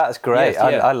well. That's great.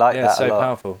 Yes, I like that a lot. So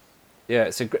powerful. Yeah,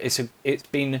 I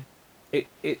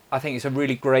think it's a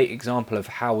really great example of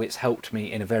how it's helped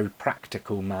me in a very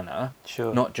practical manner.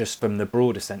 Sure. Not just from the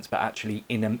broader sense, but actually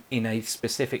in a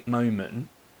specific moment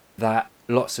that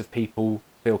lots of people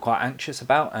feel quite anxious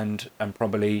about and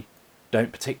probably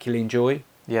don't particularly enjoy.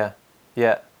 Yeah.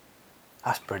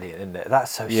 That's brilliant, isn't it?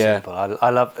 That's so simple. I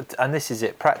love it. And this is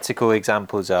it. Practical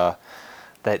examples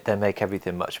they make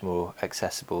everything much more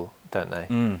accessible, don't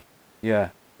they? Yeah.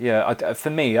 For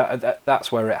me,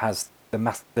 that's where it has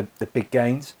the big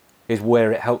gains. Is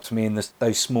where it helps me in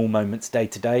those small moments day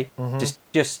to day.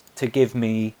 Just to give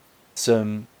me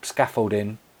some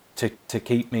scaffolding to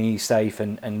keep me safe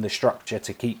and the structure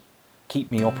to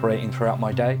keep me operating throughout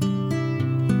my day.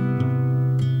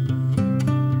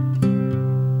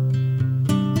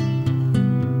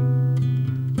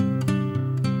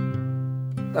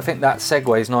 I think that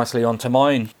segues nicely onto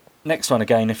mine. Next one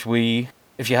again, if you're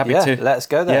happy to. Yeah, let's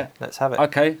go there. Yeah. Let's have it.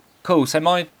 Okay, cool. So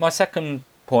my second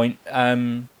point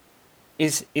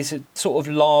is a sort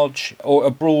of large or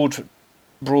a broad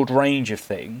range of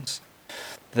things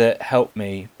that help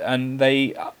me, and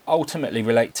they ultimately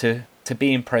relate to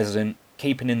being present,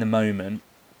 keeping in the moment,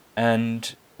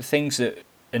 and things that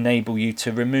enable you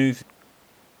to remove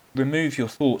your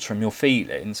thoughts from your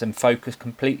feelings and focus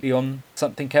completely on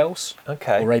something else.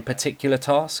 Okay. Or a particular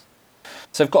task.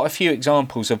 So I've got a few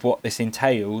examples of what this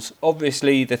entails.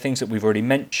 Obviously, the things that we've already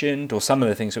mentioned, or some of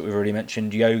the things that we've already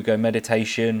mentioned, yoga,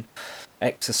 meditation,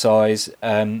 exercise,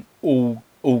 all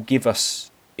give us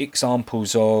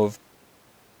examples of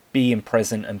being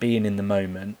present and being in the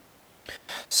moment.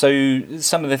 So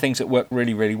some of the things that work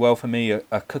really, really well for me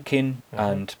are cooking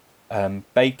and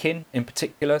baking in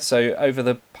particular. So over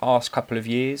the past couple of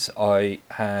years, I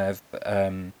have,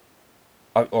 a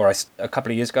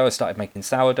couple of years ago, I started making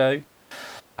sourdough,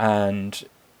 and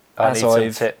I need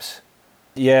some tips.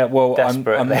 Yeah, well, I'm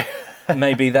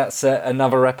maybe that's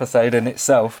another episode in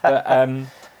itself. But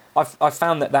I've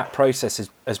found that process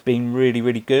has been really,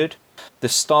 really good. The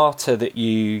starter that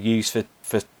you use for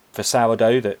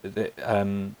sourdough that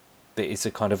is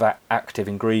a kind of active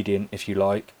ingredient, if you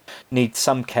like, needs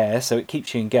some care, so it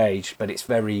keeps you engaged, but it's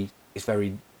very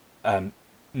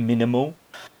minimal,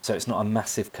 so it's not a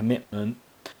massive commitment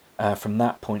from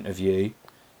that point of view.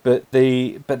 But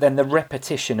then the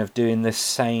repetition of doing the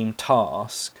same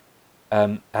task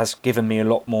has given me a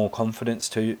lot more confidence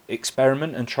to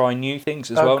experiment and try new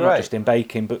things as well, great. Not just in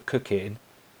baking but cooking.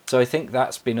 So I think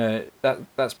that's been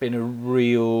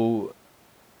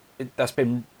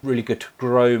really good to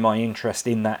grow my interest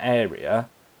in that area.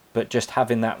 But just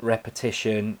having that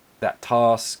repetition, that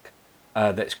task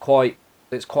that's quite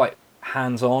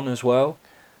hands-on as well,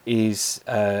 has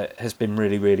been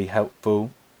really, really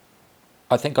helpful.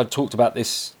 I think I talked about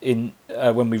this in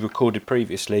when we recorded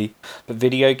previously, but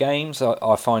video games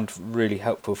I find really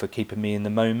helpful for keeping me in the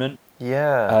moment.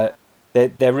 Yeah.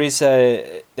 There is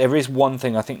one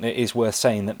thing I think that is worth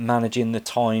saying, that managing the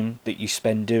time that you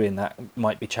spend doing that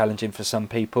might be challenging for some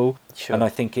people. Sure. And I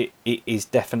think it is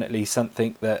definitely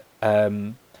something that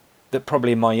that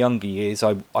probably in my younger years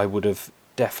I would have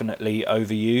definitely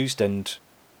overused and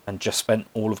just spent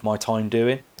all of my time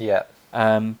doing. Yeah.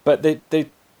 But the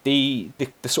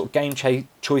sort of game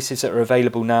choices that are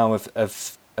available now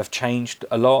have changed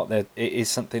a lot. It is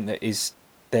something that is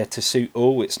there to suit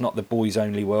all. It's not the boys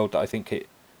only world that I think it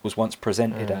was once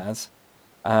presented as.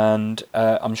 And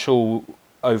I'm sure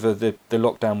over the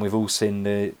lockdown we've all seen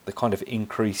the kind of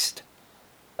increased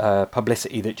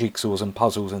publicity that jigsaws and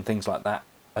puzzles and things like that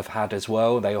have had as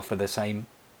well. They offer the same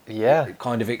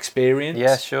kind of experience.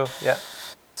 Yeah, sure. Yeah.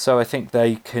 So I think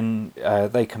they can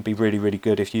be really, really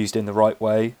good if used in the right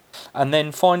way. And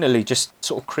then finally, just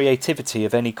sort of creativity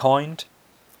of any kind.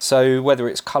 So whether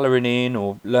it's colouring in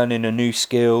or learning a new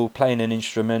skill, playing an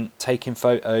instrument, taking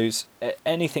photos,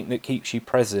 anything that keeps you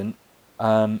present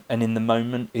and in the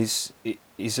moment is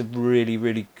a really,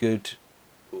 really good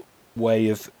way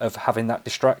of having that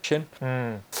distraction.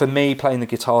 For me, playing the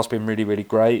guitar's been really, really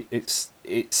great. It's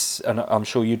and I'm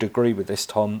sure you'd agree with this,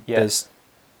 Tom. Yes.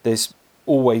 There's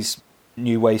always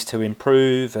new ways to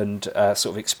improve and sort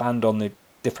of expand on the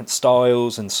different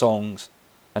styles and songs,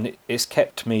 and it's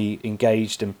kept me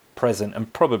engaged and present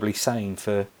and probably sane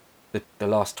for the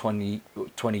last 20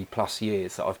 plus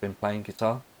years that I've been playing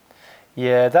guitar.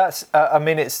 Yeah, that's. I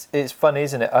mean, it's funny,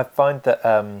 isn't it? I find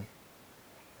that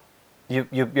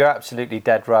you're absolutely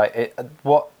dead right.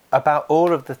 What about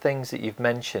all of the things that you've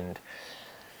mentioned?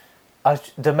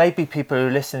 There may be people who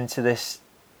are listening to this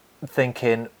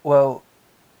thinking, well,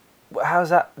 how's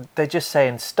that? They're just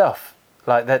saying stuff.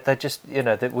 Like they're just,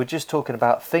 that we're just talking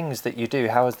about things that you do.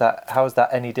 How is that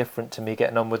any different to me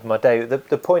getting on with my day?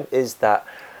 The point is that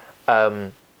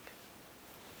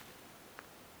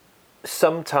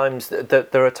sometimes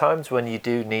there are times when you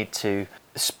do need to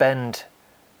spend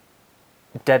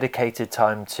dedicated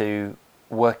time to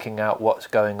working out what's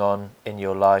going on in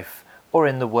your life or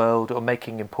in the world or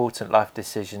making important life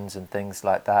decisions and things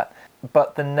like that.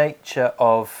 But the nature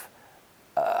of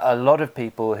a lot of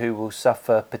people who will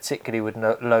suffer particularly with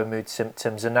low mood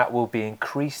symptoms, and that will be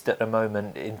increased at the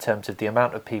moment in terms of the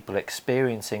amount of people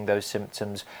experiencing those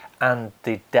symptoms and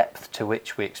the depth to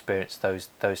which we experience those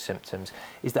symptoms,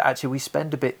 is that actually we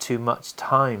spend a bit too much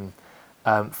time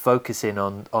focusing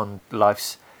on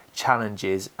life's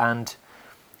challenges, and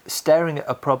staring at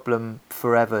a problem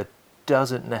forever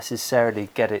doesn't necessarily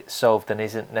get it solved and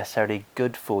isn't necessarily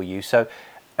good for you. So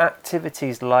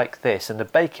activities like this, and the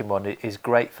baking one is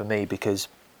great for me because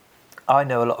I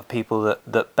know a lot of people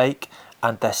that bake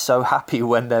and they're so happy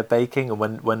when they're baking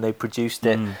and when they produced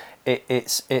it.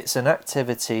 It's an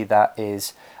activity that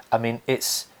is, I mean,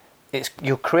 it's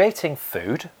you're creating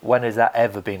food. When has that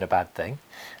ever been a bad thing?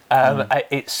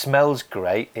 It smells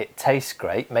great, it tastes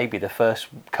great. Maybe the first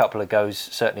couple of goes,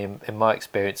 certainly in my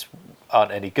experience,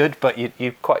 aren't any good, but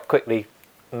you quite quickly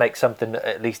make something that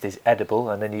at least is edible,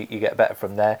 and then you get better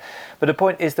from there. But the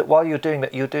point is that while you're doing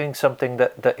that, you're doing something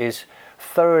that is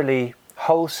thoroughly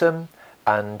wholesome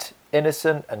and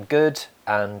innocent and good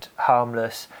and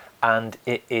harmless, and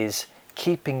it is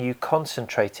keeping you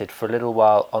concentrated for a little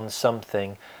while on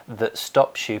something that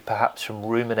stops you perhaps from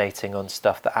ruminating on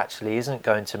stuff that actually isn't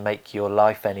going to make your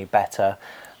life any better,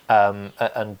 and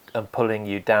pulling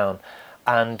you down.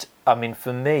 And I mean,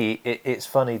 for me, it's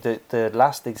funny that the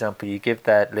last example you give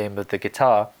there, Liam, of the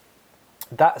guitar,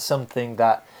 that's something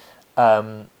that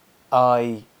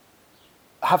I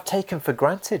have taken for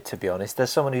granted, to be honest. There's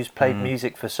someone who's played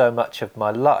music for so much of my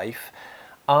life.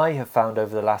 I have found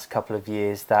over the last couple of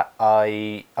years that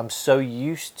I am so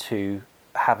used to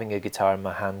having a guitar in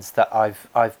my hands that I've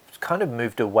kind of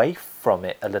moved away from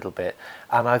it a little bit,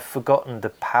 and I've forgotten the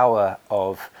power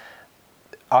of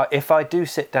if I do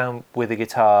sit down with a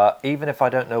guitar, even if I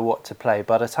don't know what to play,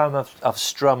 by the time I've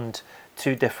strummed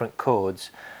 2 different chords,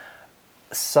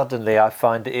 suddenly I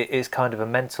find it is kind of a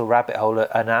mental rabbit hole.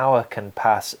 An hour can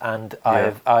pass, and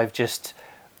I've just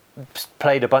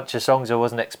played a bunch of songs I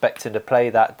wasn't expecting to play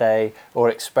that day, or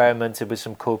experimented with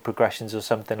some chord progressions or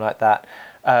something like that.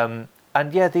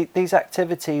 These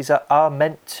activities are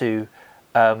meant to.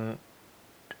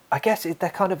 I guess they're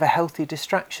kind of a healthy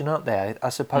distraction, aren't they? I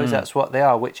suppose that's what they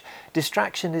are, which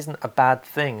distraction isn't a bad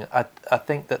thing. I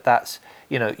think that's,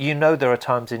 there are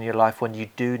times in your life when you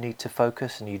do need to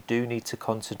focus and you do need to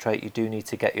concentrate, you do need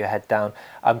to get your head down.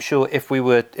 I'm sure if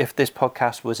this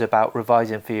podcast was about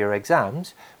revising for your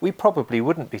exams, we probably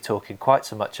wouldn't be talking quite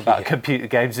so much about computer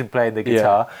games and playing the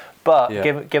guitar. But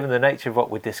given the nature of what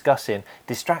we're discussing,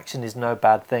 distraction is no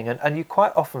bad thing. And you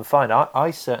quite often find,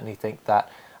 I certainly think that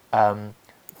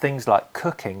things like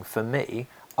cooking, for me,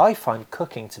 I find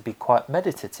cooking to be quite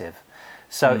meditative.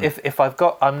 So if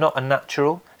I'm not a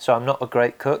natural, so I'm not a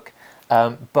great cook,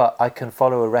 but I can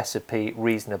follow a recipe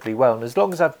reasonably well. And as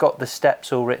long as I've got the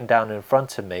steps all written down in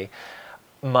front of me,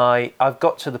 I've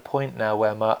got to the point now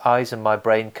where my eyes and my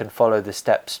brain can follow the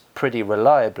steps pretty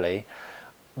reliably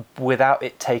without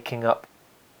it taking up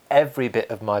every bit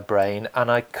of my brain,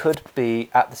 and I could be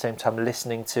at the same time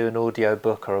listening to an audio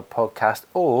book or a podcast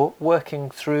or working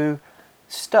through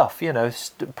stuff,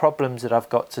 problems that I've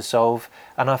got to solve.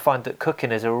 And I find that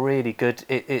cooking is a really good,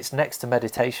 it's next to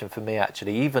meditation for me,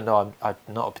 actually. Even though I'm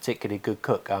not a particularly good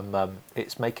cook,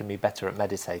 it's making me better at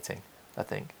meditating, I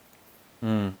think.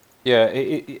 Yeah,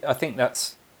 I think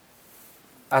that's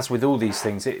as with all these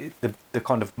things, the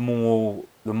kind of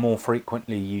the more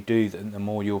frequently you do them, the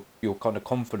more your kind of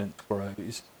confidence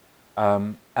grows,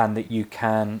 and that you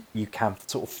can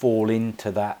sort of fall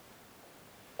into that,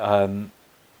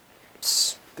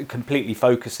 completely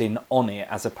focusing on it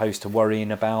as opposed to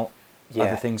worrying about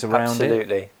other things around it.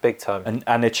 Absolutely, big time,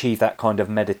 and achieve that kind of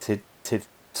meditative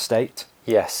state.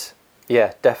 Yes,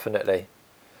 yeah, definitely.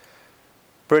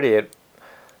 Brilliant.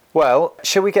 Well,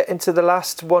 shall we get into the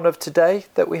last one of today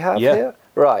that we have here?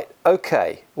 Right,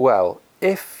 okay. Well,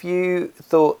 if you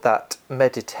thought that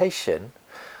meditation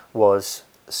was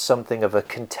something of a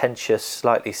contentious,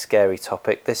 slightly scary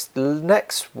topic, this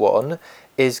next one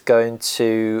is going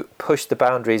to push the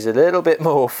boundaries a little bit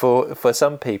more for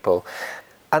some people.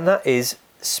 And that is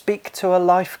speak to a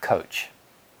life coach.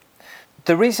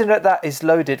 The reason that is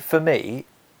loaded for me,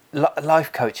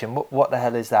 life coaching, what the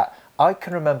hell is that? I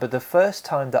can remember the first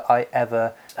time that I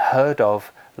ever heard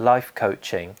of life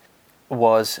coaching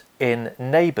was in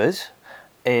Neighbours.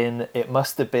 It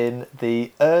must have been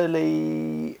the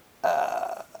early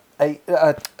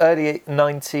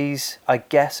 90s, I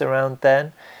guess, around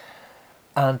then.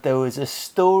 And there was a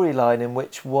storyline in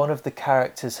which one of the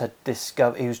characters had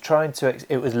discovered, he was trying to,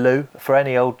 it was Lou, for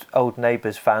any old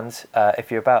Neighbours fans,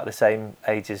 if you're about the same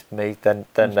age as me, then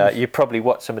you probably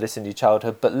watched some of this in your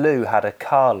childhood, but Lou had a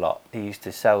car lot, he used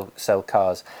to sell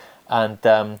cars,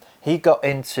 and he got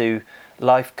into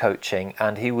life coaching,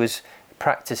 and he was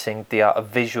practicing the art of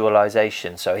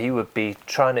visualization. So he would be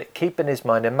trying to keep in his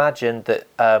mind, imagine that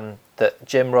that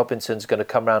Jim Robinson's going to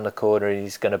come around the corner and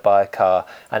he's going to buy a car.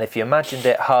 And if you imagined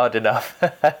it hard enough,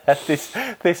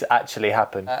 this actually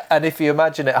happened. And if you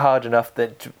imagine it hard enough,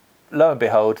 that lo and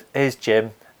behold, here's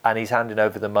Jim, and he's handing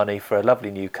over the money for a lovely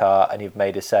new car, and you've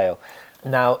made a sale.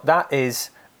 Now that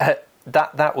is that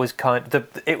was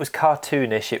it was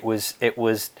cartoonish. It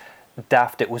was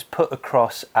daft. It was put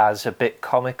across as a bit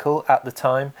comical at the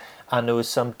time, and there was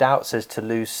some doubts as to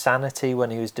Lou's sanity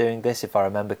when he was doing this, if I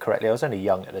remember correctly. I was only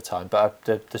young at the time, but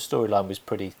the storyline was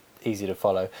pretty easy to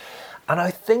follow. And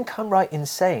I think I'm right in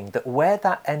saying that where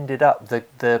that ended up,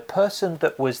 the person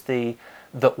that was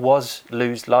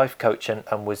Lou's life coach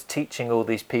and was teaching all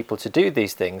these people to do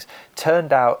these things,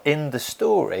 turned out in the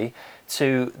story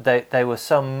they were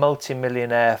some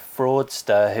multimillionaire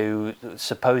fraudster who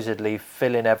supposedly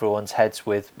filling everyone's heads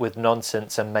with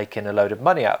nonsense and making a load of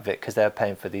money out of it because they were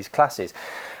paying for these classes.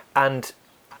 And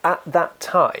at that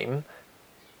time,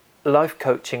 life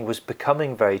coaching was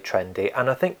becoming very trendy, and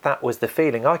I think that was the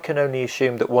feeling. I can only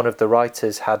assume that one of the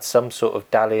writers had some sort of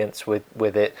dalliance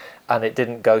with it, and it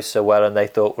didn't go so well, and they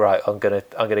thought, right, I'm gonna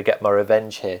get my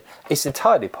revenge here. It's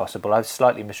entirely possible. I've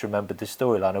slightly misremembered the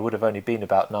storyline. I would have only been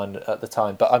about 9 at the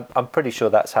time, but I'm pretty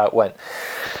sure that's how it went.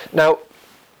 Now,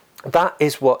 that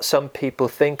is what some people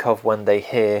think of when they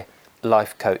hear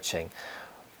life coaching.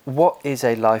 What is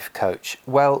a life coach?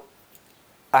 Well,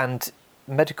 and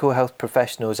medical health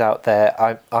professionals out there,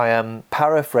 I am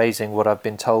paraphrasing what I've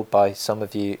been told by some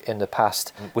of you in the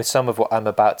past with some of what I'm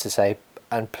about to say,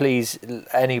 and please,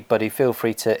 anybody, feel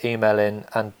free to email in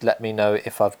and let me know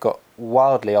if I've got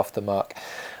wildly off the mark.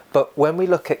 But when we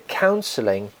look at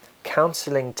counselling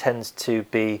tends to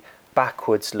be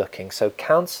backwards looking. So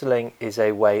counselling is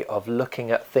a way of looking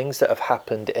at things that have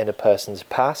happened in a person's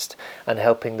past and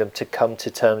helping them to come to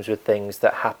terms with things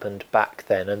that happened back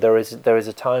then. And there is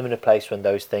a time and a place when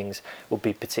those things will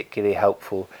be particularly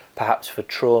helpful, perhaps for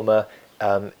trauma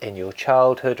in your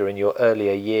childhood or in your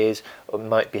earlier years, or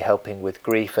might be helping with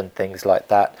grief and things like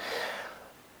that.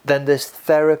 Then there's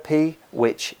therapy,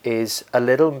 which is a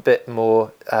little bit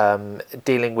more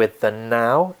dealing with the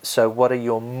now. So what are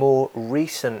your more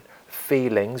recent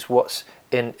feelings? What's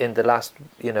in the last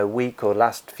week or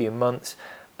last few months?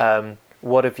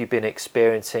 What have you been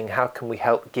experiencing? How can we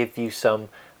help give you some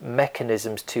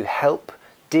mechanisms to help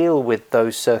deal with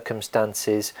those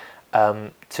circumstances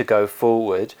to go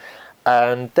forward?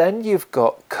 And then you've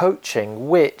got coaching,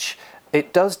 which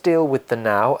it does deal with the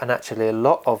now, and actually a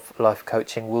lot of life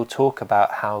coaching will talk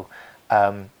about how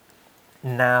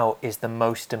now is the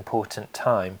most important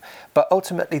time. But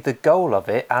ultimately the goal of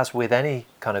it, as with any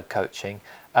kind of coaching,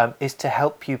 is to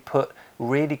help you put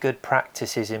really good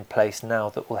practices in place now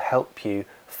that will help you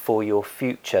for your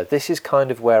future. This is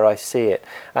kind of where I see it.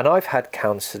 And I've had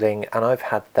counselling, and I've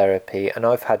had therapy, and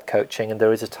I've had coaching, and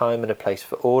there is a time and a place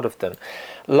for all of them.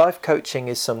 Life coaching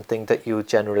is something that you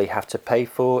generally have to pay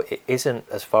for. It isn't,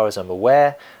 as far as I'm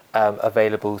aware,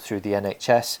 available through the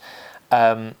NHS.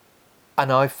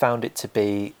 And I've found it to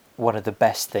be one of the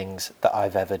best things that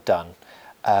I've ever done.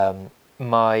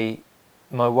 My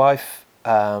wife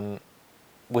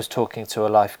was talking to a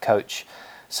life coach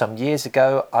some years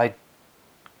ago. I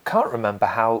can't remember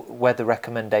where the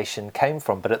recommendation came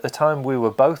from, but at the time we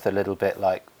were both a little bit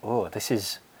like, oh, this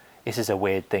is a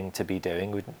weird thing to be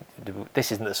doing.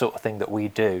 This isn't the sort of thing that we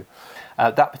do.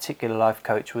 That particular life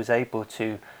coach was able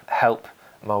to help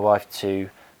my wife to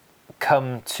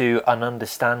come to an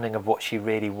understanding of what she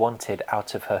really wanted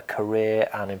out of her career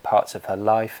and in parts of her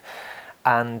life.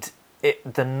 And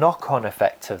the knock-on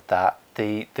effect of that,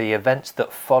 the events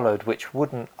that followed, which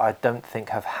wouldn't, I don't think,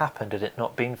 have happened had it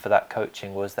not been for that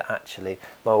coaching, was that actually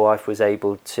my wife was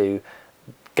able to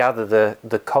gather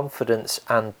the confidence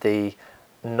and the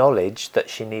knowledge that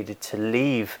she needed to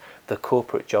leave the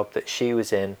corporate job that she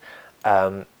was in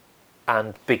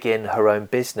and begin her own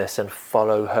business and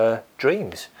follow her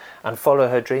dreams. And follow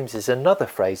her dreams is another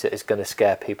phrase that is going to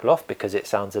scare people off because it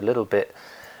sounds a little bit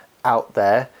out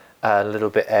there, a little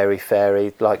bit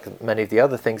airy-fairy, like many of the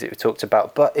other things that we talked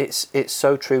about. But it's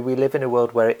so true. We live in a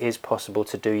world where it is possible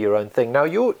to do your own thing. Now,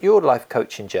 your life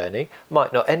coaching journey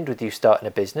might not end with you starting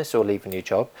a business or leaving your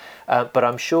job, but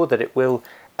I'm sure that it will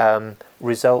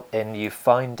result in you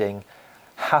finding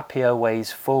happier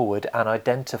ways forward and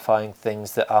identifying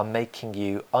things that are making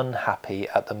you unhappy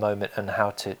at the moment and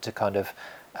how to kind of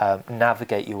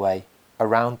navigate your way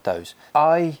around those.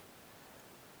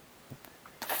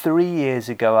 3 years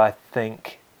ago, I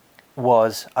think,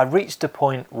 I reached a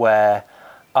point where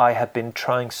I had been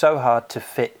trying so hard to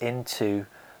fit into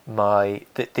the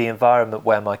environment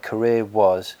where my career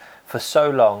was for so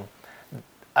long.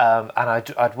 And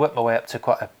I'd worked my way up to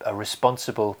quite a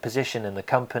responsible position in the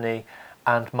company,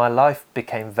 and my life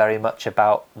became very much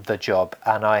about the job,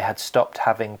 and I had stopped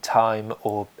having time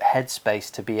or headspace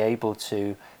to be able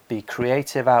to be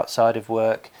creative outside of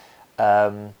work.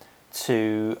 I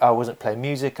wasn't playing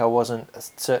music, I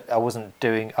wasn't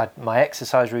doing, my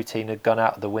exercise routine had gone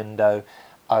out of the window.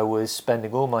 I was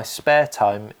spending all my spare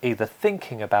time either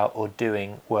thinking about or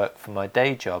doing work for my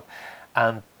day job,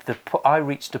 and I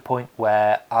reached a point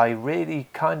where I really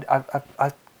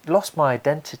I lost my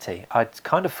identity. I'd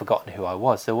kind of forgotten who I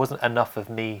was. There wasn't enough of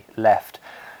me left,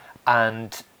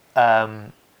 and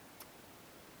I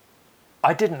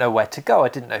didn't know where to go. I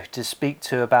didn't know who to speak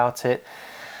to about it.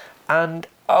 And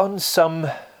on some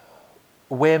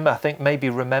whim, I think maybe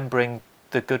remembering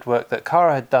the good work that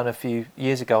Cara had done a few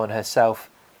years ago on herself,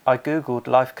 I Googled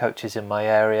life coaches in my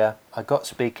area. I got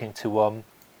speaking to one.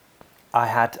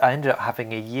 I ended up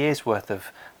having a year's worth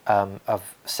of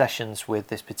sessions with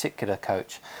this particular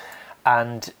coach,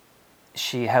 and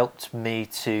she helped me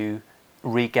to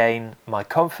regain my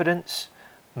confidence,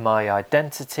 my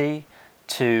identity,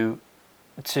 to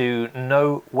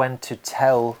know when to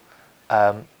tell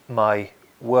my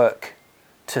work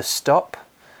to stop,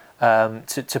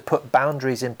 to put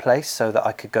boundaries in place so that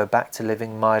I could go back to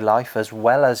living my life as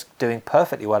well as doing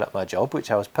perfectly well at my job, which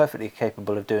I was perfectly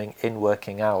capable of doing in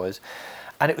working hours.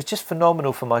 And it was just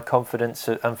phenomenal for my confidence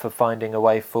and for finding a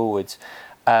way forwards.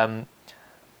 I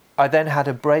then had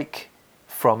a break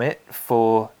from it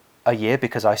for a year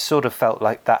because I sort of felt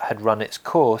like that had run its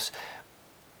course.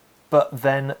 But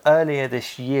then earlier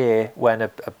this year, when a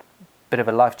bit of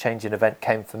a life-changing event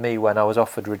came for me, when I was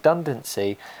offered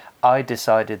redundancy, I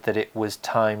decided that it was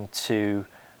time to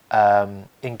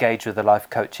engage with a life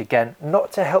coach again,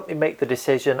 not to help me make the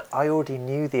decision. I already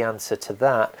knew the answer to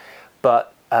that,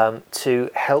 but to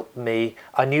help me.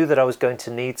 I knew that I was going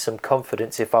to need some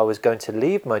confidence if I was going to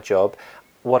leave my job.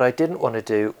 What I didn't want to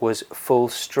do was fall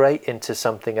straight into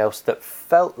something else that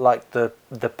felt like the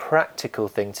practical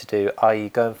thing to do, i.e.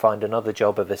 go and find another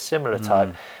job of a similar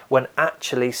type, when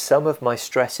actually some of my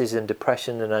stresses and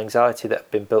depression and anxiety that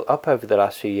have been built up over the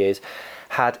last few years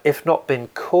had, if not been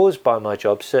caused by my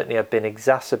job, certainly have been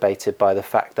exacerbated by the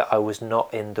fact that I was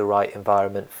not in the right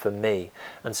environment for me.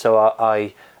 And so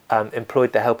I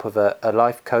employed the help of a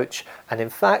life coach, and in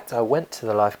fact I went to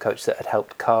the life coach that had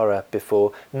helped Cara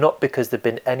before, not because there'd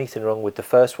been anything wrong with the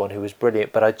first one, who was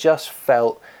brilliant, but I just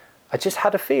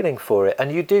had a feeling for it.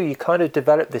 And you kind of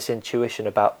develop this intuition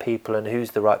about people and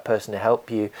who's the right person to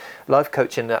help you. Life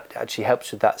coaching actually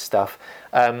helps with that stuff.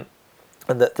 And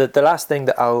the last thing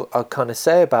that I'll kind of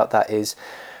say about that is,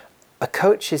 a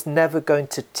coach is never going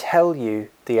to tell you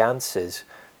the answers.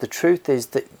 The truth is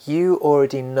that you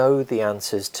already know the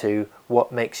answers to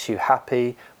what makes you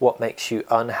happy, what makes you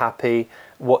unhappy,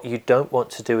 what you don't want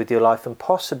to do with your life, and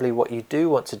possibly what you do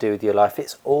want to do with your life.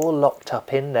 It's all locked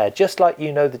up in there. Just like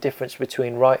you know the difference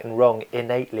between right and wrong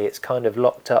innately, it's kind of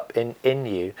locked up in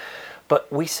you.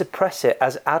 But we suppress it.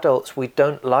 As adults, we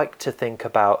don't like to think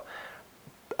about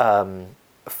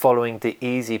following the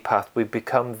easy path. We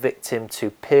become victim to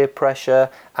peer pressure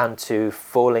and to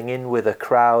falling in with a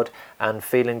crowd and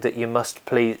feeling that you must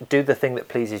do the thing that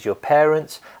pleases your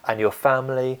parents and your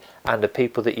family and the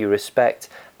people that you respect,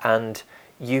 and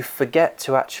you forget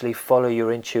to actually follow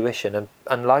your intuition.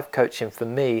 And life coaching for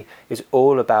me is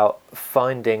all about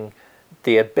finding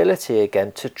the ability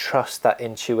again to trust that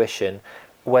intuition,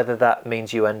 whether that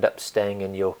means you end up staying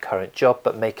in your current job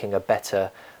but making a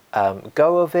better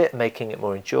go of it, making it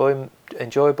more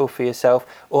enjoyable for yourself,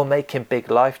 or making big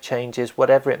life changes,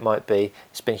 whatever it might be.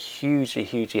 It's been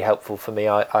hugely helpful for me.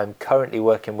 I'm currently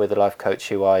working with a life coach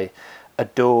who I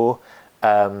adore,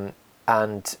 and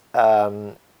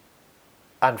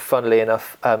funnily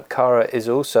enough, Cara is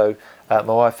also, my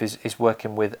wife is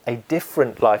working with a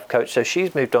different life coach, so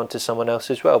she's moved on to someone else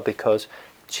as well, because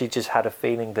she just had a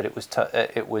feeling that it was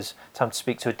time to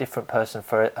speak to a different person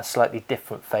for a slightly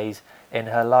different phase in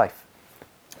her life.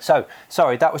 So,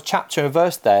 sorry, that was chapter and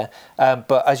verse there,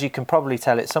 but as you can probably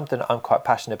tell, it's something that I'm quite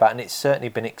passionate about, and it's certainly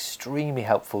been extremely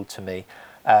helpful to me.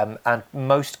 And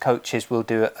most coaches will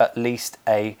do at least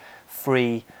a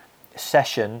free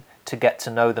session to get to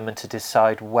know them and to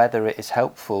decide whether it is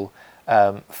helpful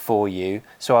for you.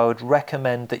 So I would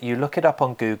recommend that you look it up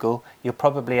on Google. You'll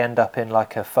probably end up in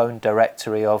like a phone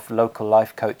directory of local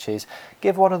life coaches.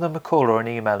 Give one of them a call or an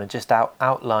email and just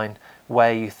outline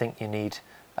where you think you need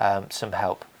some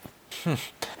help. I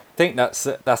think that's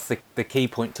the key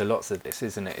point to lots of this,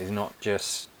 isn't it? Is not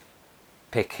just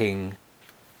picking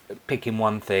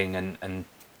one thing and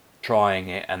trying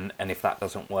it, and if that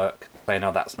doesn't work, saying,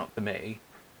 "No, that's not for me."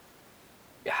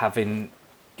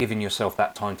 Giving yourself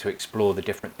that time to explore the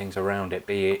different things around it,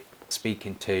 be it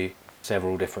speaking to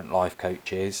several different life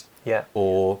coaches,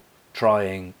 or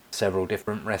trying several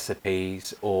different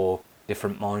recipes or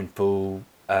different mindful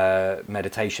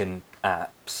meditation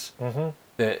apps.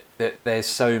 That there's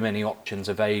so many options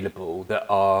available that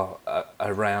are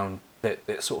around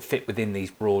that sort of fit within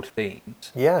these broad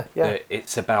themes. That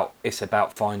it's about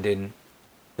finding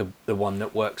the one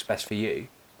that works best for you.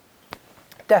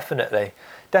 Definitely,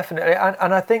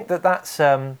 and I think that's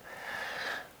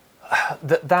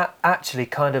that actually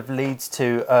kind of leads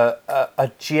to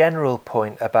a general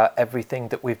point about everything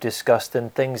that we've discussed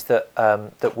and things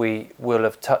that we will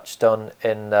have touched on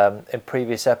in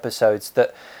previous episodes.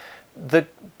 That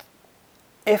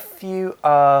if you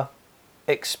are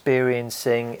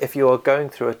going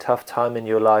through a tough time in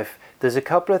your life, there's a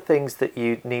couple of things that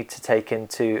you need to take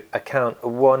into account.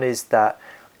 One is that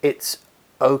it's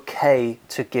okay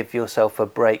to give yourself a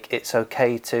break. It's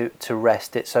okay to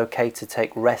rest. It's okay to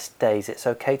take rest days. It's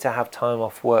okay to have time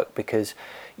off work because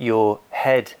your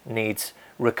head needs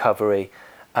recovery.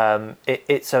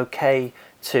 It's okay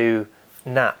to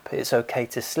nap. It's okay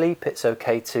to sleep. It's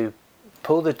okay to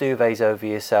pull the duvets over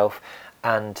yourself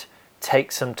and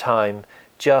take some time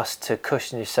just to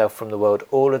cushion yourself from the world.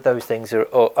 All of those things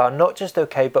are not just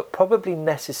okay, but probably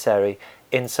necessary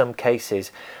in some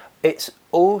cases. It's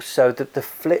also that the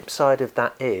flip side of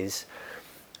that is,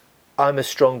 I'm a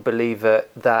strong believer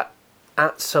that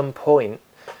at some point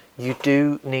you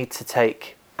do need to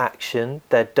take action.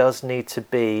 There does need to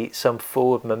be some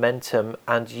forward momentum,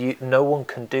 and no one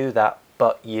can do that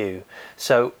but you.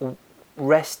 So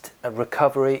rest and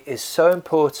recovery is so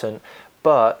important,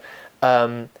 but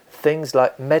things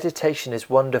like meditation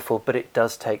is wonderful, but it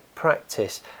does take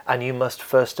practice, and you must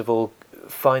first of all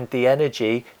find the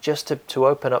energy just to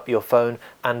open up your phone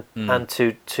and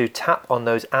to tap on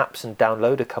those apps and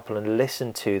download a couple and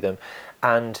listen to them.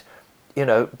 And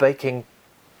baking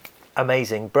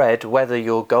amazing bread, whether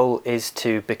your goal is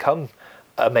to become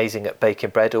amazing at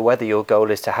baking bread or whether your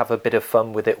goal is to have a bit of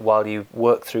fun with it while you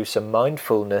work through some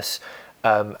mindfulness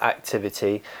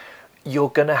activity, you're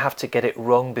going to have to get it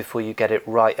wrong before you get it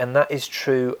right. And that is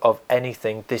true of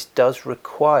anything. This does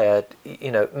require,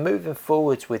 moving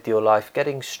forwards with your life,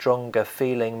 getting stronger,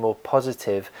 feeling more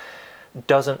positive,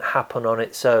 doesn't happen on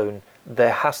its own.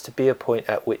 There has to be a point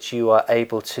at which you are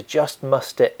able to just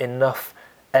muster enough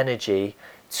energy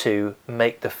to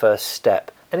make the first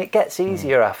step. And it gets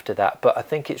easier after that. But I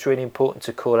think it's really important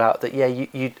to call out that,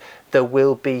 there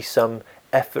will be some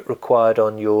effort required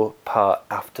on your part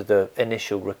after the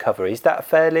initial recovery. Is that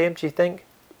fair, Liam, do you think?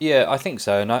 Yeah, I think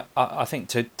so. And I think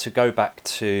to go back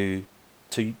to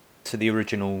the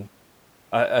original,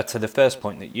 to the first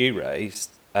point that you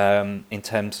raised, in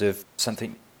terms of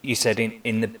something you said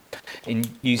in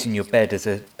using your bed as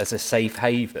a safe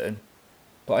haven.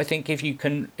 But I think if you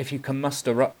can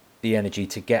muster up the energy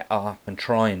to get up and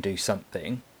try and do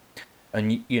something,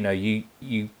 and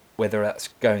you whether that's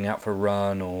going out for a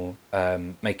run or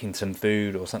making some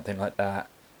food or something like that,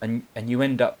 and you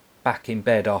end up back in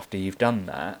bed after you've done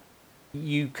that,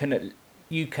 you can at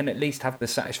least have the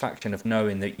satisfaction of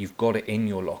knowing that you've got it in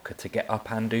your locker to get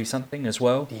up and do something as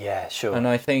well. Yeah, sure. And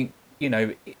I think,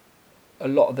 a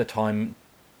lot of the time,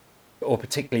 or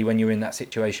particularly when you're in that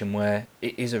situation where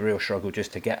it is a real struggle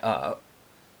just to get up,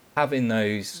 having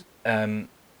those,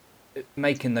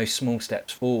 making those small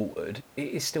steps forward, it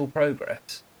is still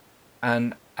progress.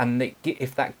 And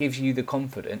if that gives you the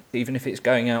confidence, even if it's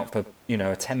going out for, a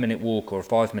 10-minute walk or a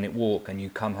 5-minute walk, and you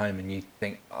come home and you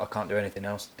think, I can't do anything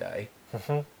else today,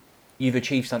 you've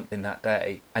achieved something that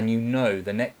day, and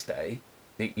the next day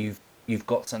that you've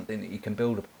got something that you can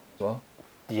build upon as well.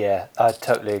 Yeah, I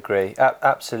totally agree.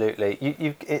 Absolutely.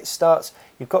 You've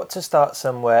got to start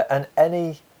somewhere, and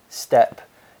any step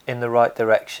in the right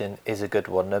direction is a good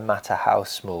one, no matter how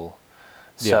small.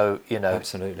 So,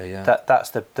 absolutely, yeah. That's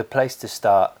the place to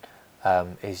start,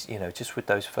 is, just with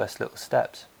those first little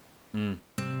steps. Mm.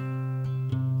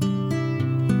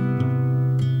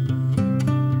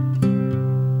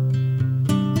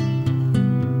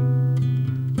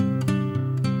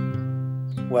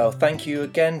 Well, thank you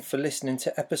again for listening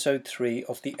to episode 3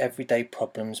 of the Everyday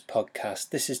Problems podcast.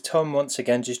 This is Tom once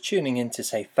again, just tuning in to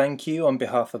say thank you on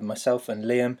behalf of myself and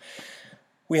Liam.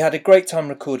 We had a great time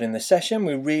recording the session.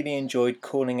 We really enjoyed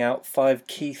calling out 5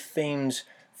 key themes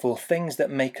for things that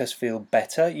make us feel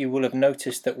better. You will have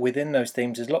noticed that within those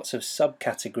themes there's lots of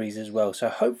subcategories as well. So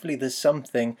hopefully there's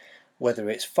something, whether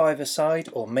it's 5-a-side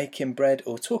or making bread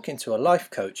or talking to a life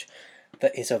coach,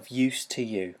 that is of use to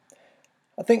you.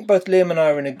 I think both Liam and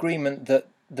I are in agreement that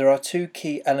there are 2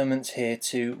 key elements here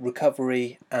to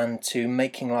recovery and to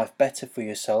making life better for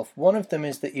yourself. One of them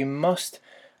is that you must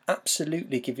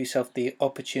absolutely give yourself the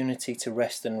opportunity to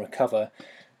rest and recover.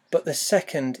 But the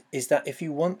second is that if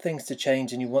you want things to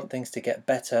change and you want things to get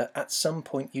better, at some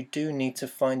point you do need to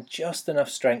find just enough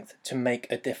strength to make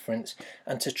a difference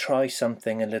and to try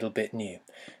something a little bit new.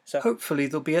 So hopefully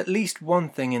there'll be at least one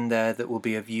thing in there that will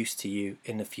be of use to you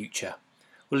in the future.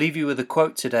 We'll leave you with a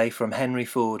quote today from Henry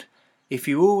Ford. If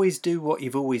you always do what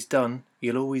you've always done,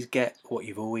 you'll always get what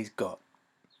you've always got.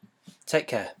 Take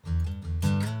care.